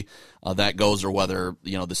quickly that goes, or whether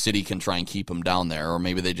the city can try and keep them down there, or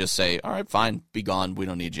maybe they just say, all right, fine, be gone, we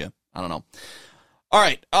don't need you. I don't know. All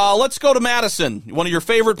right, let's go to Madison, one of your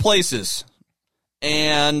favorite places.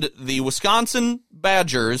 And the Wisconsin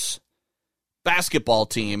Badgers basketball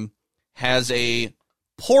team has a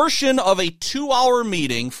portion of a 2-hour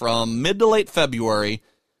meeting from mid to late February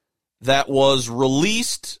that was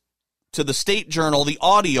released to the State Journal, the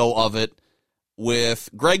audio of it, with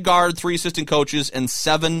Greg Gard, 3 assistant coaches, and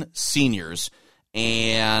 7 seniors.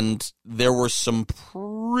 And there were some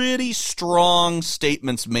pretty strong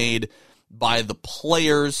statements made by the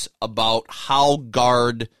players about how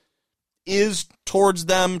Gard is towards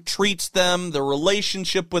them, treats them, the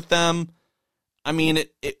relationship with them. I mean,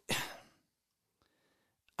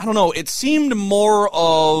 I don't know. It seemed more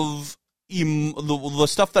of the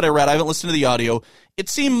stuff that I read. I haven't listened to the audio. It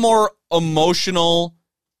seemed more emotional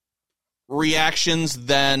reactions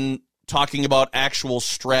than talking about actual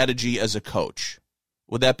strategy as a coach.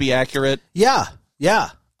 Would that be accurate? Yeah.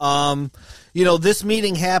 This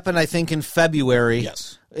meeting happened, I think, in February.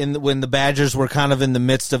 Yes. When the Badgers were kind of in the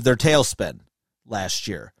midst of their tailspin last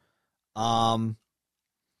year. When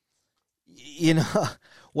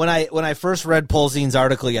I first read Polzine's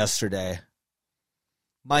article yesterday,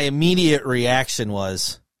 my immediate reaction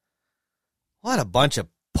was, what a bunch of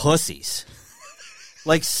pussies.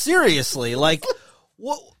 Like, seriously, like,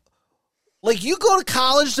 what? Like, you go to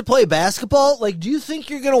college to play basketball? Like, do you think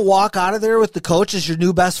you're going to walk out of there with the coach as your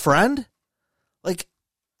new best friend? Like,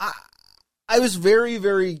 I was very,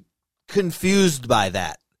 very confused by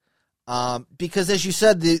that. Because, as you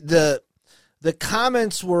said, the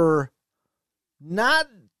comments were not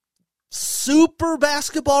super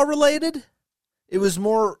basketball related. It was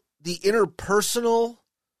more the interpersonal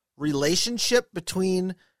relationship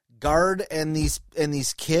between Gard and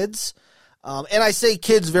these kids. And I say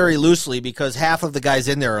kids very loosely because half of the guys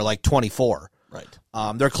in there are like 24. Right.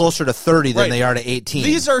 They're closer to 30 than they are to 18.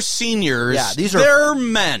 They're seniors. Yeah, they're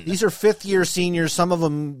men. These are fifth-year seniors. Some of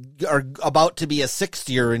them are about to be a sixth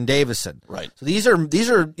year in Davison. Right. So these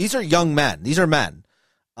are young men. These are men.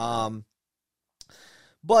 But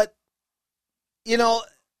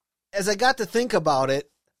as I got to think about it,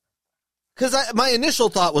 because my initial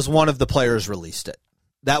thought was one of the players released it.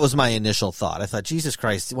 That was my initial thought. I thought, Jesus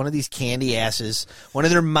Christ, one of these candy asses, one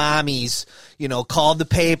of their mommies, called the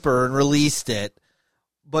paper and released it.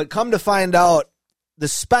 But come to find out, the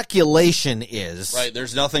speculation is... Right,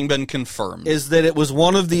 there's nothing been confirmed. Is that it was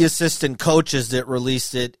one of the assistant coaches that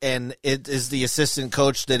released it, and it is the assistant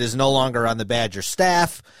coach that is no longer on the Badger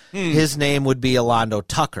staff. His name would be Alondo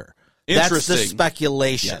Tucker. That's the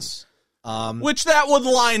speculation. Yes. Which that would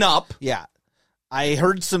line up. Yeah. I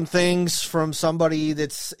heard some things from somebody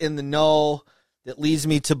that's in the know that leads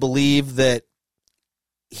me to believe that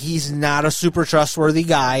he's not a super trustworthy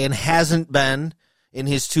guy and hasn't been in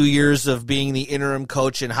his 2 years of being the interim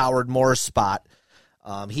coach in Howard Moore's spot.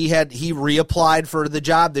 He reapplied for the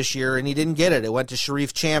job this year and he didn't get it. It went to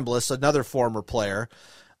Sharif Chambliss, another former player.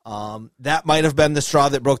 That might have been the straw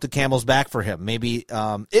that broke the camel's back for him. Maybe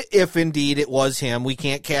if indeed it was him. We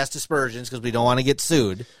can't cast aspersions because we don't want to get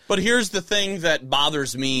sued. But here's the thing that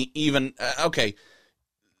bothers me even, okay,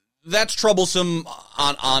 that's troublesome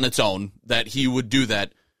on its own that he would do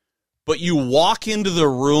that. But you walk into the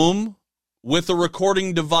room with a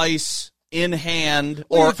recording device in hand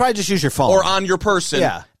or you probably just use your phone. Or on your person,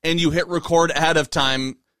 yeah. And you hit record ahead of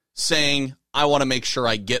time saying, I want to make sure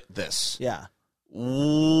I get this. Yeah.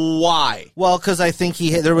 Why? Well, because I think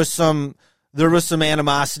there was some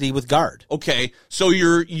animosity with Gard. Okay, so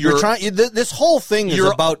you're trying. This whole thing is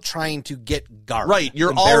about trying to get Gard. Right,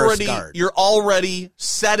 you're already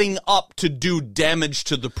setting up to do damage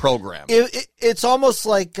to the program. It's almost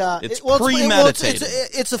like it's premeditated.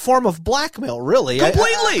 It's a form of blackmail, really.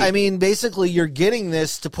 Completely. I mean, basically, you're getting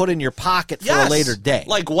this to put in your pocket for a later day.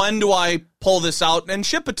 Like, when do I pull this out and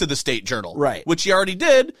ship it to the State Journal? Right, which he already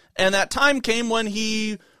did, and that time came when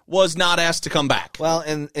he was not asked to come back. Well,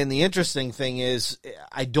 and the interesting thing is,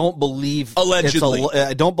 I don't believe allegedly.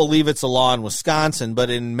 I don't believe it's a law in Wisconsin, but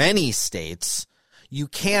in many states, you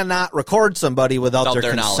cannot record somebody without their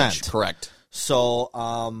consent. Knowledge. Correct. So,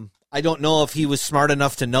 I don't know if he was smart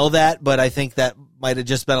enough to know that, but I think that might have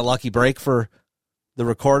just been a lucky break for the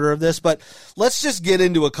recorder of this. But let's just get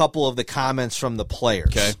into a couple of the comments from the players.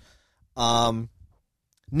 Okay.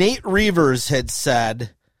 Nate Reavers had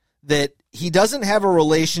said that he doesn't have a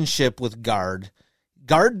relationship with Gard.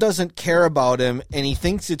 Gard doesn't care about him, and he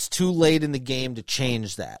thinks it's too late in the game to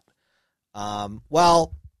change that.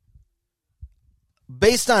 Well,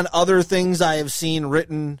 based on other things I have seen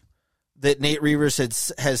written that Nate Reavers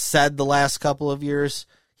has said the last couple of years,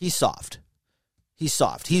 he's soft. He's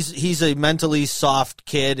soft. He's a mentally soft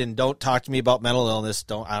kid, and don't talk to me about mental illness.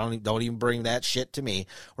 Don't even bring that shit to me.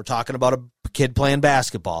 We're talking about a kid playing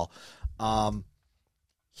basketball.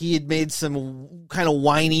 He had made some kind of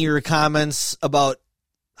whinier comments about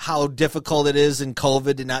how difficult it is in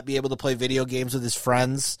COVID to not be able to play video games with his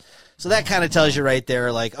friends. So that kind of tells you right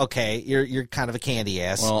there, like, okay, you're kind of a candy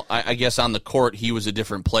ass. Well, I guess on the court he was a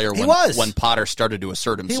different player when Potter started to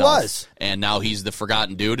assert himself. He was. And now he's the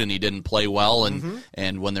forgotten dude, and he didn't play well,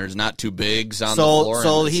 and when there's not two bigs on the floor.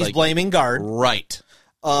 So he's like, blaming guard. Right.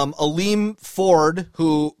 Aleem Ford,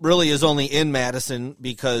 who really is only in Madison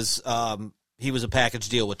because he was a package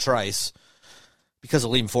deal with Trice, because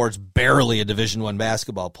Aleem Ford's barely a Division I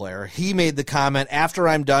basketball player. He made the comment, after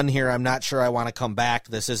I'm done here, I'm not sure I want to come back.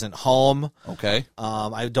 This isn't home. Okay.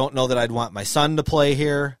 I don't know that I'd want my son to play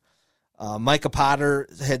here. Micah Potter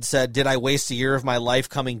had said, did I waste a year of my life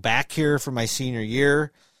coming back here for my senior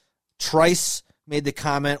year? Trice made the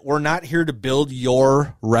comment, we're not here to build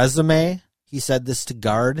your resume. He said this to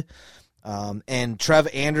guard. And Trev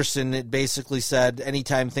Anderson had basically said,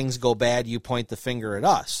 anytime things go bad, you point the finger at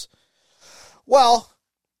us. Well,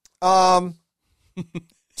 to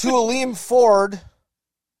Aleem Ford,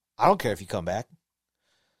 I don't care if you come back.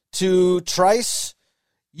 To Trice,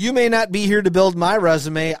 you may not be here to build my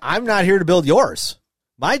resume. I'm not here to build yours.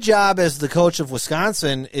 My job as the coach of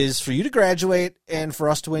Wisconsin is for you to graduate and for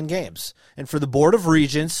us to win games, and for the Board of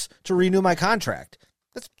Regents to renew my contract.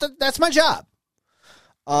 That's my job.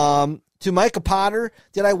 To Micah Potter,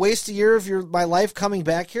 did I waste a year of my life coming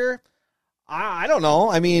back here? I don't know.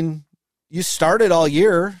 I mean, you started all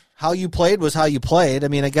year. How you played was how you played. I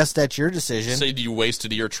mean, I guess that's your decision. Say you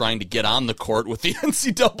wasted a year trying to get on the court with the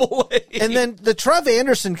NCAA. And then the Trev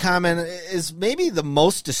Anderson comment is maybe the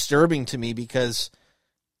most disturbing to me, because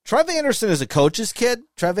Trev Anderson is a coach's kid.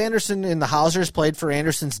 Trev Anderson in the Hausers played for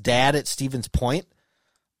Anderson's dad at Stevens Point.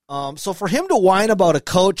 So for him to whine about a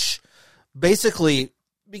coach, basically,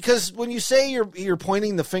 because when you say you're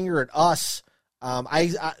pointing the finger at us,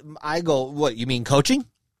 I go, what, you mean coaching?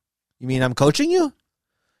 You mean I'm coaching you?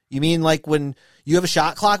 You mean like when you have a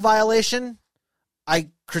shot clock violation, I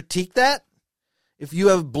critique that? If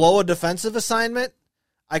you blow a defensive assignment,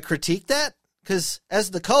 I critique that? Because as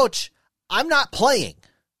the coach, I'm not playing.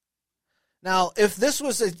 Now, if this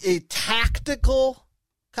was a tactical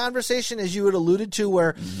conversation, as you had alluded to,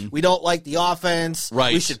 where we don't like the offense,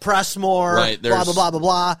 right, we should press more, blah, blah, blah, blah,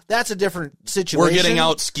 blah, that's a different situation. We're getting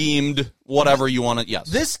out schemed, whatever you want to, yes.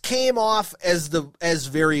 This came off as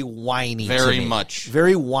very whiny to me. Very much.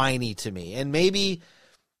 Very whiny to me. And maybe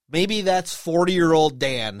that's 40-year-old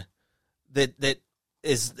Dan that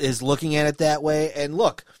is looking at it that way. And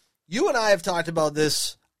look, you and I have talked about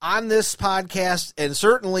this on this podcast and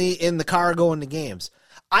certainly in the car going to games.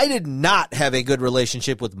 I did not have a good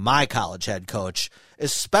relationship with my college head coach,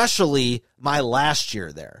 especially my last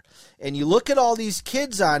year there. And you look at all these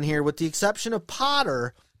kids on here, with the exception of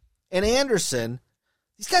Potter and Anderson,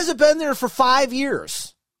 these guys have been there for 5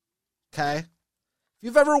 years. Okay? If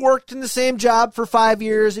you've ever worked in the same job for 5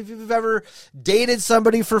 years, if you've ever dated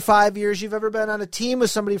somebody for 5 years, you've ever been on a team with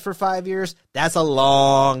somebody for 5 years, that's a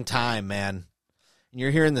long time, man. And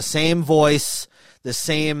you're hearing the same voice, the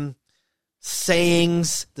same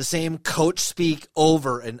sayings, the same coach speak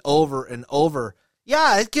over and over and over.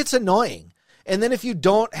 Yeah, it gets annoying. And then if you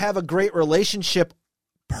don't have a great relationship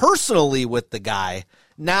personally with the guy,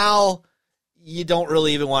 now you don't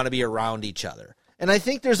really even want to be around each other. And I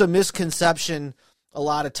think there's a misconception a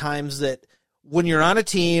lot of times that when you're on a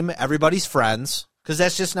team, everybody's friends, because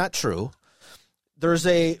that's just not true. There's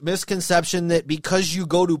a misconception that because you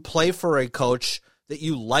go to play for a coach, that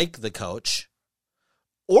you like the coach,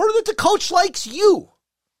 or that the coach likes you.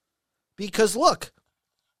 Because look,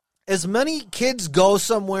 as many kids go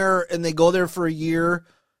somewhere and they go there for a year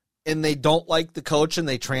and they don't like the coach and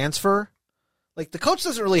they transfer, like the coach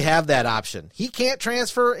doesn't really have that option. He can't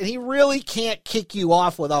transfer, and he really can't kick you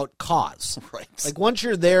off without cause. Right. Like once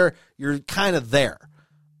you're there, you're kind of there.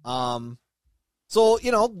 So,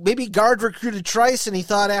 maybe guard recruited Trice, and he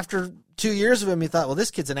thought after 2 years of him, he thought, well,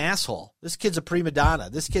 this kid's an asshole. This kid's a prima donna.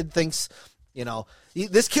 This kid thinks,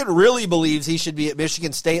 this kid really believes he should be at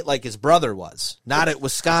Michigan State like his brother was, not at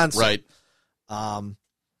Wisconsin. Right.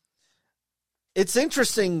 It's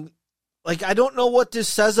interesting. Like, I don't know what this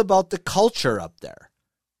says about the culture up there.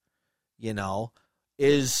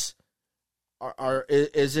 Is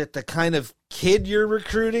it the kind of kid you're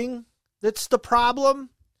recruiting that's the problem?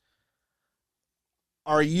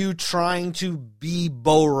 Are you trying to be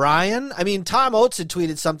Bo Ryan? I mean, Tom Oates had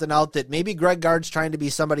tweeted something out that maybe Greg Gard's trying to be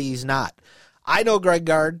somebody he's not. I know Greg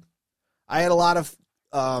Gard. I had a lot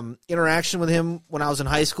of interaction with him when I was in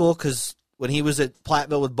high school because when he was at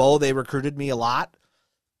Platteville with Bo, they recruited me a lot.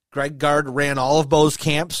 Greg Gard ran all of Bo's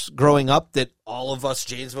camps growing up that all of us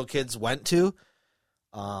Janesville kids went to.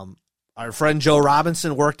 Our friend Joe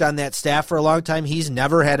Robinson worked on that staff for a long time. He's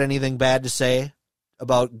never had anything bad to say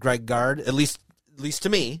about Greg Gard, at least to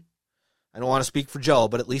me. I don't want to speak for Joe,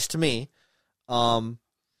 but at least to me. So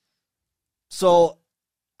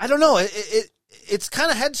I don't know. It's kind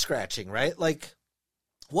of head scratching, right? Like,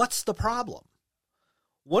 what's the problem?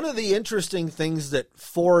 One of the interesting things that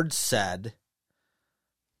Ford said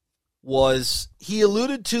was he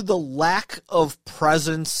alluded to the lack of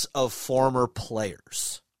presence of former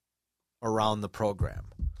players around the program,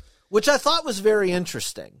 which I thought was very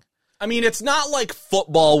interesting. I mean, it's not like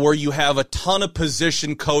football where you have a ton of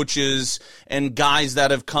position coaches and guys that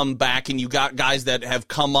have come back, and you got guys that have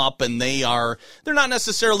come up and they're not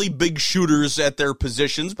necessarily big shooters at their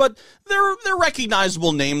positions, but they're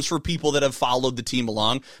recognizable names for people that have followed the team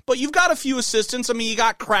along. But you've got a few assistants. I mean, you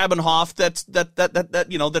got Krabenhoff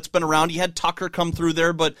that's been around. You had Tucker come through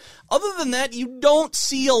there, but other than that, you don't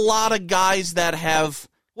see a lot of guys that have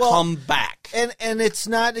come back. And it's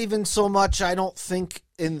not even so much, I don't think,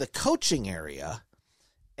 in the coaching area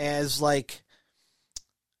as like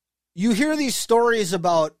you hear these stories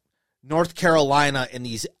about North Carolina in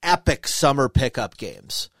these epic summer pickup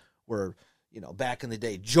games where, back in the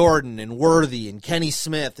day, Jordan and Worthy and Kenny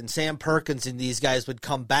Smith and Sam Perkins and these guys would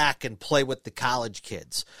come back and play with the college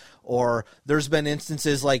kids. Or there's been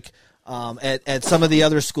instances like at some of the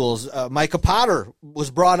other schools, Micah Potter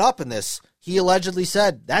was brought up in this. He allegedly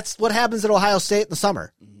said that's what happens at Ohio State in the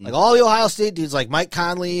summer. Mm-hmm. Like all the Ohio State dudes, like Mike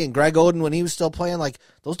Conley and Greg Oden when he was still playing, like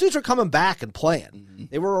those dudes are coming back and playing. Mm-hmm.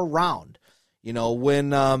 They were around.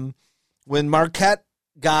 When Marquette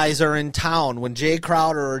guys are in town, when Jay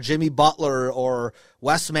Crowder or Jimmy Butler or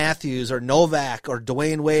Wes Matthews or Novak or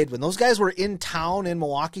Dwayne Wade, when those guys were in town in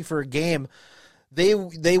Milwaukee for a game, they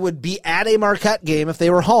would be at a Marquette game if they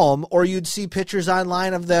were home, or you'd see pictures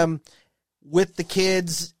online of them with the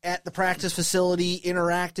kids at the practice facility,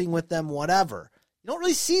 interacting with them, whatever. You don't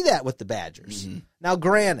really see that with the Badgers. Mm-hmm. Now,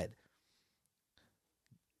 granted,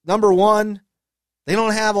 number one, they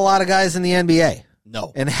don't have a lot of guys in the NBA.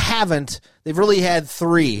 No. And haven't. They've really had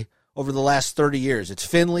 3 over the last 30 years. It's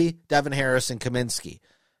Finley, Devin Harris, and Kaminsky.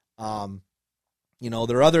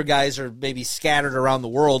 Their other guys are maybe scattered around the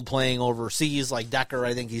world playing overseas, like Decker.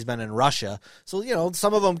 I think he's been in Russia. So,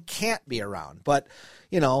 some of them can't be around. But,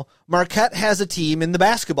 Marquette has a team in the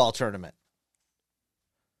basketball tournament.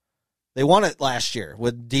 They won it last year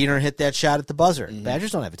when Diener hit that shot at the buzzer. Mm-hmm.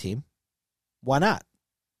 Badgers don't have a team. Why not?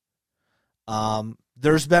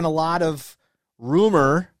 There's been a lot of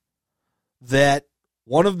rumor that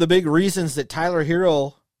one of the big reasons that Tyler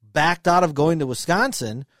Hero backed out of going to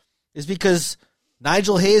Wisconsin is because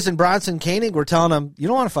Nigel Hayes and Bronson Koenig were telling him, you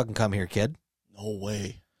don't want to fucking come here, kid. No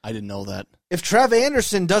way. I didn't know that. If Trev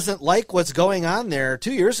Anderson doesn't like what's going on there,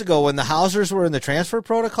 2 years ago when the Hausers were in the transfer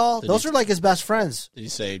protocol, those are like his best friends.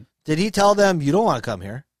 Did he tell them, you don't want to come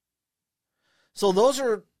here? So those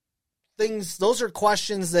are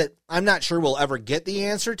questions that I'm not sure we'll ever get the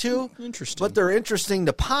answer to. Interesting. But they're interesting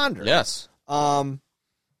to ponder. Yes. I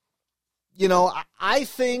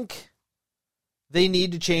think they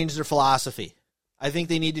need to change their philosophy. I think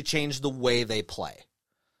they need to change the way they play.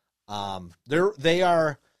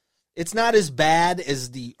 It's not as bad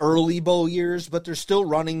as the early Bo years, but they're still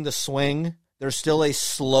running the swing. They're still a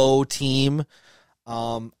slow team.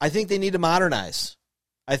 I think they need to modernize.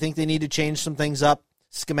 I think they need to change some things up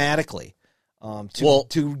schematically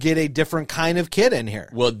to get a different kind of kid in here.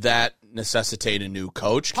 Would that necessitate a new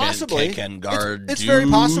coach? Possibly. Can Gard it's do very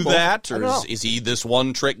possible. that? Or is he this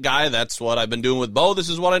one trick guy? That's what I've been doing with Bo. This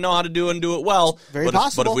is what I know how to do and do it well. Very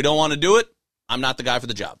possible. But if we don't want to do it, I'm not the guy for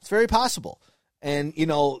the job. It's very possible. And,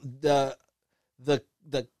 the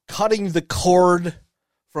cutting the cord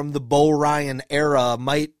from the Bo Ryan era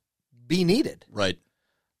might be needed. Right.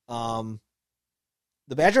 The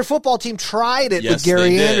Badger football team tried it with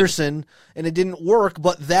Gary Anderson, and it didn't work,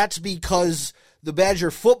 but that's because the Badger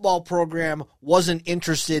football program wasn't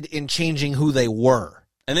interested in changing who they were.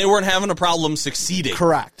 And they weren't having a problem succeeding.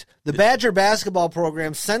 Correct. The Badger basketball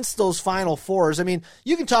program, since those Final Fours, I mean,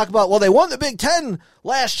 you can talk about, they won the Big Ten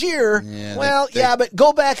last year. Yeah, but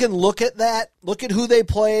go back and look at that. Look at who they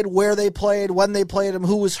played, where they played, when they played them,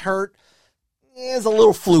 who was hurt. It's a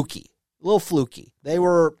little fluky. They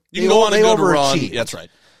were you can go on a good overachieved. Run. That's right.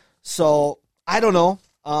 So, I don't know.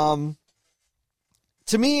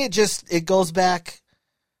 To me, it goes back.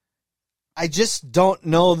 I just don't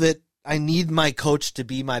know that I need my coach to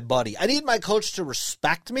be my buddy. I need my coach to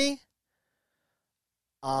respect me,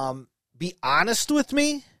 be honest with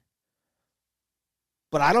me,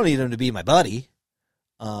 but I don't need him to be my buddy.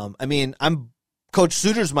 I mean, Coach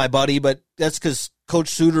Suter's my buddy, but that's because Coach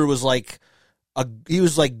Suter was like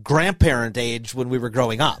grandparent age when we were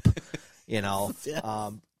growing up. Yeah.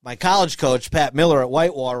 My college coach, Pat Miller at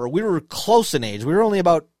Whitewater, we were close in age. We were only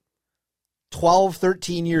about 12,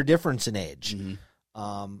 13-year difference in age.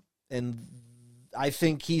 Mm-hmm. And I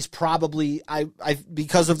think he's probably,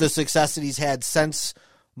 because of the success that he's had since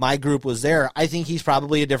my group was there, I think he's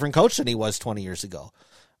probably a different coach than he was 20 years ago.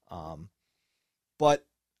 But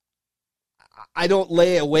I don't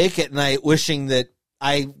lay awake at night wishing that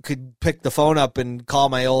I could pick the phone up and call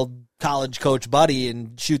my old college coach buddy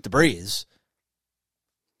and shoot the breeze.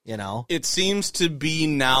 It seems to be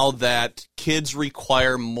now that kids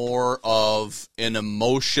require more of an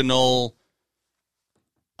emotional.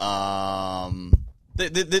 They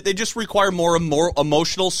just require more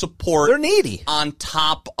emotional support. They're needy on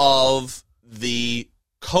top of the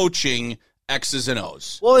coaching X's and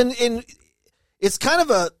O's. Well, and it's kind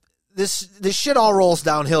of this shit all rolls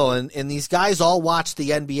downhill, and these guys all watch the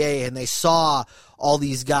NBA, and they saw all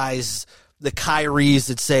these guys, the Kyries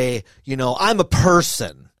that say, I'm a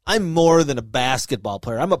person. I'm more than a basketball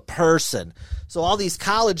player. I'm a person. So all these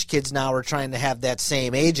college kids now are trying to have that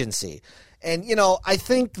same agency. And, I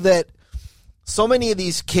think that so many of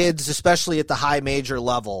these kids, especially at the high major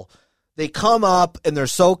level, they come up and they're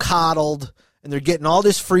so coddled and they're getting all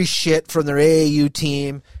this free shit from their AAU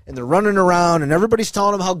team and they're running around and everybody's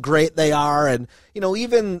telling them how great they are. And,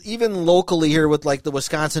 even locally here with like the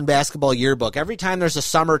Wisconsin Basketball Yearbook, every time there's a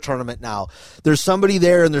summer tournament now, there's somebody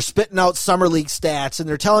there and they're spitting out summer league stats and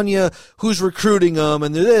they're telling you who's recruiting them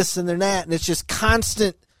and they're this and they're that. And it's just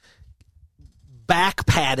constant back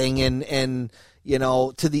patting and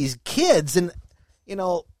to these kids. And,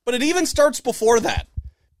 but it even starts before that.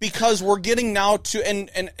 Because we're getting now to, and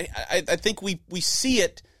I think we see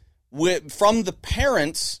it from the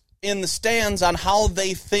parents in the stands on how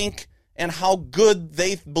they think and how good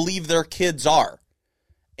they believe their kids are.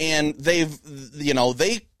 And they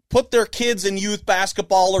put their kids in youth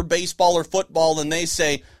basketball or baseball or football and they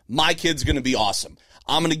say, my kid's going to be awesome.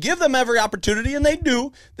 I'm going to give them every opportunity, and they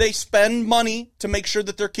do. They spend money to make sure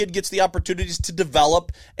that their kid gets the opportunities to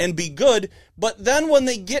develop and be good. But then when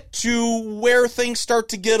they get to where things start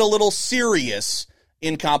to get a little serious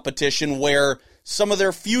in competition, where some of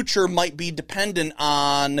their future might be dependent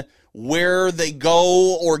on where they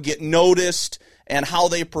go or get noticed and how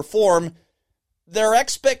they perform, their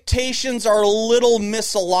expectations are a little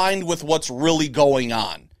misaligned with what's really going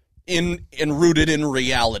on and rooted in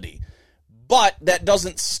reality. But that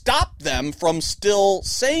doesn't stop them from still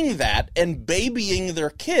saying that and babying their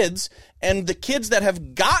kids. And the kids that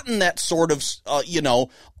have gotten that sort of,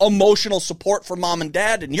 emotional support from mom and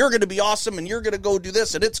dad, and you're going to be awesome, and you're going to go do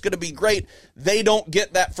this, and it's going to be great, they don't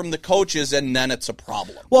get that from the coaches, and then it's a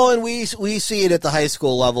problem. Well, and we see it at the high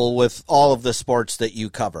school level with all of the sports that you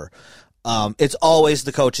cover. It's always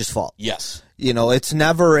the coach's fault. Yes. It's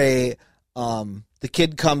never the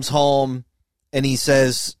kid comes home and he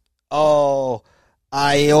says, oh,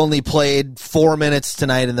 I only played 4 minutes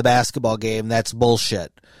tonight in the basketball game. That's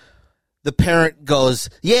bullshit. The parent goes,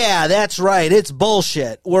 yeah, that's right. It's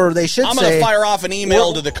bullshit. Or they should say, I'm going to fire off an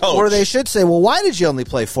email to the coach. Or they should say, well, why did you only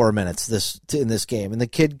play 4 minutes in this game? And the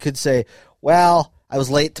kid could say, well, I was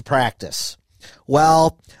late to practice.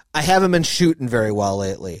 Well, I haven't been shooting very well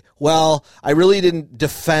lately. Well, I really didn't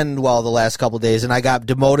defend well the last couple of days, and I got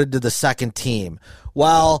demoted to the second team.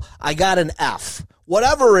 Well, I got an F.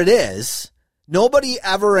 Whatever it is, nobody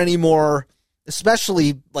ever anymore,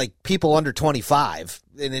 especially like people under 25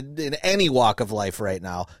 in any walk of life right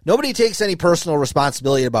now, nobody takes any personal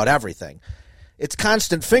responsibility about everything. It's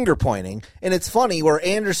constant finger pointing. And it's funny where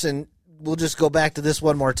Anderson, we'll just go back to this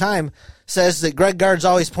one more time, says that Greg Gard's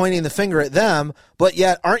always pointing the finger at them, but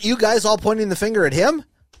yet aren't you guys all pointing the finger at him?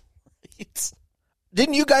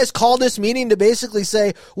 Didn't you guys call this meeting to basically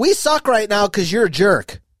say, we suck right now because you're a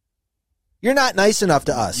jerk? You're not nice enough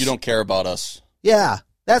to us. You don't care about us. Yeah,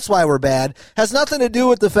 that's why we're bad. Has nothing to do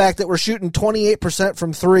with the fact that we're shooting 28%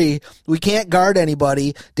 from three. We can't guard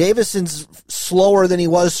anybody. Davison's slower than he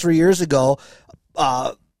was 3 years ago.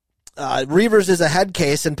 Reavers is a head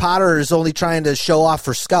case, and Potter is only trying to show off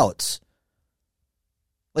for scouts.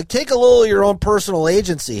 Like, take a little of your own personal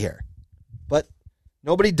agency here. But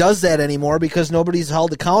nobody does that anymore because nobody's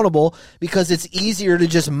held accountable, because it's easier to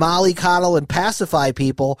just mollycoddle and pacify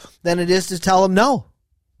people than it is to tell them no.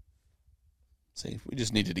 See, we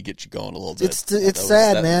just needed to get you going a little bit. It's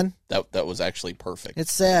sad, man. That was actually perfect.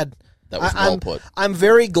 It's sad. That was well put. I'm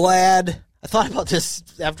very glad. I thought about this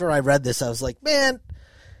after I read this. I was like, man,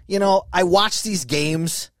 I watch these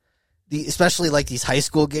games especially like these high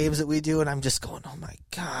school games that we do, and I'm just going, oh my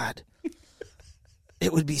God.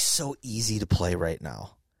 It would be so easy to play right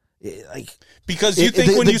now. Because you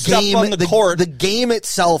think when you step on the court, the game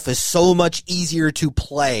itself is so much easier to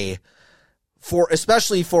play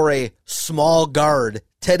especially for a small guard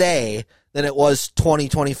today than it was 20,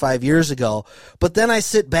 25 years ago. But then I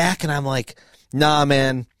sit back and I'm like, nah,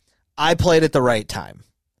 man, I played at the right time.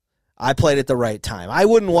 I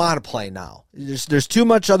wouldn't want to play now. There's too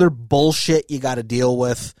much other bullshit you got to deal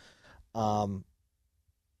with. I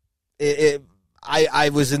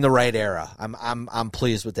was in the right era. I'm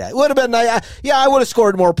pleased with that. It would have been, I would have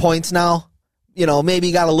scored more points now.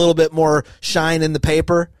 Maybe got a little bit more shine in the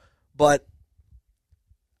paper, but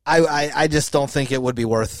I just don't think it would be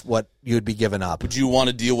worth what you'd be giving up. Would you want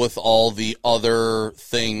to deal with all the other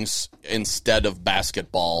things instead of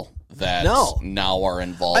basketball that now are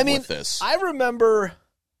involved with this? I remember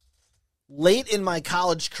late in my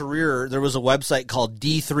college career, there was a website called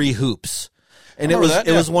D3 Hoops, and it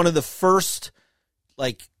was one of the first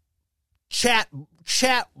like chat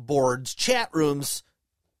boards, chat rooms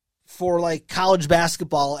for like college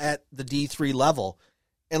basketball at the D3 level.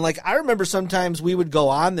 And like, I remember sometimes we would go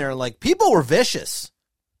on there and like people were vicious.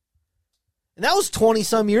 And that was 20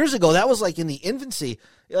 some years ago. That was like in the infancy.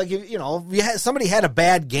 Like, if somebody had a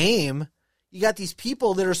bad game, you got these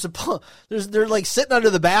people that are they're like sitting under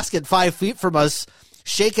the basket 5 feet from us,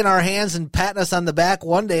 shaking our hands and patting us on the back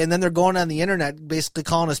one day, and then they're going on the internet basically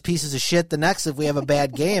calling us pieces of shit the next if we have a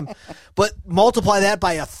bad game. But multiply that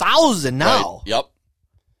by 1,000 now. Right. Yep.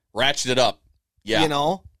 Ratchet it up. Yeah. I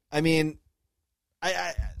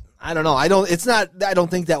don't know. I don't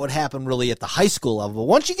think that would happen really at the high school level. But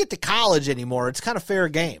once you get to college anymore, it's kind of fair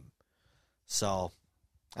game. So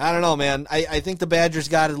I don't know, man. I think the Badgers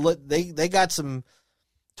they got some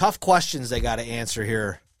tough questions they got to answer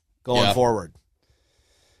here going forward.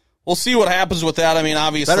 We'll see what happens with that. I mean,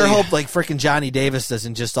 obviously, better hope like freaking Johnny Davis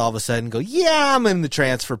doesn't just all of a sudden go, yeah, I'm in the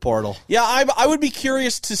transfer portal. Yeah, I would be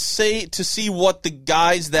curious to see what the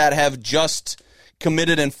guys that have just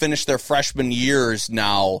committed and finished their freshman years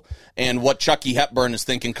now, and what Chucky Hepburn is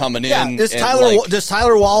thinking coming in. Does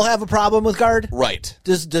Tyler Wall have a problem with guard? Right.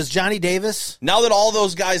 Does Johnny Davis? Now that all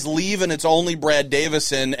those guys leave and it's only Brad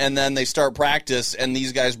Davison, and then they start practice, and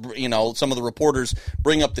these guys, some of the reporters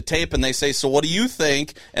bring up the tape and they say, so what do you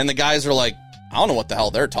think? And the guys are like, I don't know what the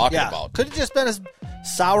hell they're talking about. Could have just been a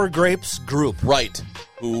Sour Grapes group. Right.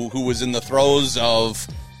 Who was in the throes of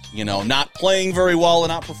not playing very well and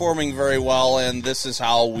not performing very well, and this is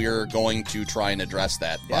how we're going to try and address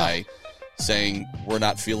that by saying we're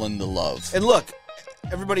not feeling the love. And look,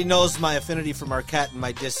 everybody knows my affinity for Marquette and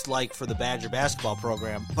my dislike for the Badger basketball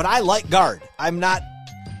program, but I like guard. I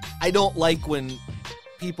don't like when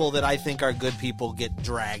people that I think are good people get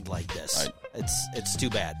dragged like this. Right. It's too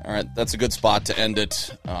bad. All right, that's a good spot to end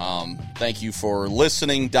it. Thank you for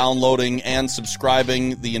listening, downloading, and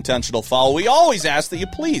subscribing The Intentional Foul. We always ask that you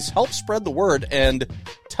please help spread the word and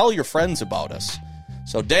tell your friends about us.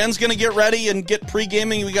 So Dan's going to get ready and get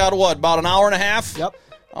pre-gaming. We got, about an hour and a half? Yep.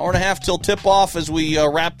 Hour and a half till tip-off as we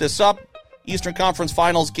wrap this up. Eastern Conference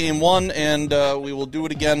Finals Game 1, and we will do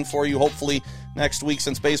it again for you hopefully next week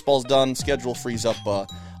since baseball's done. Schedule frees up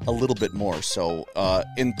a little bit more. So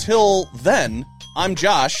until then, I'm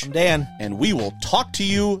Josh. I'm Dan. And we will talk to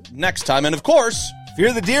you next time. And of course,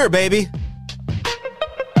 fear the deer, baby.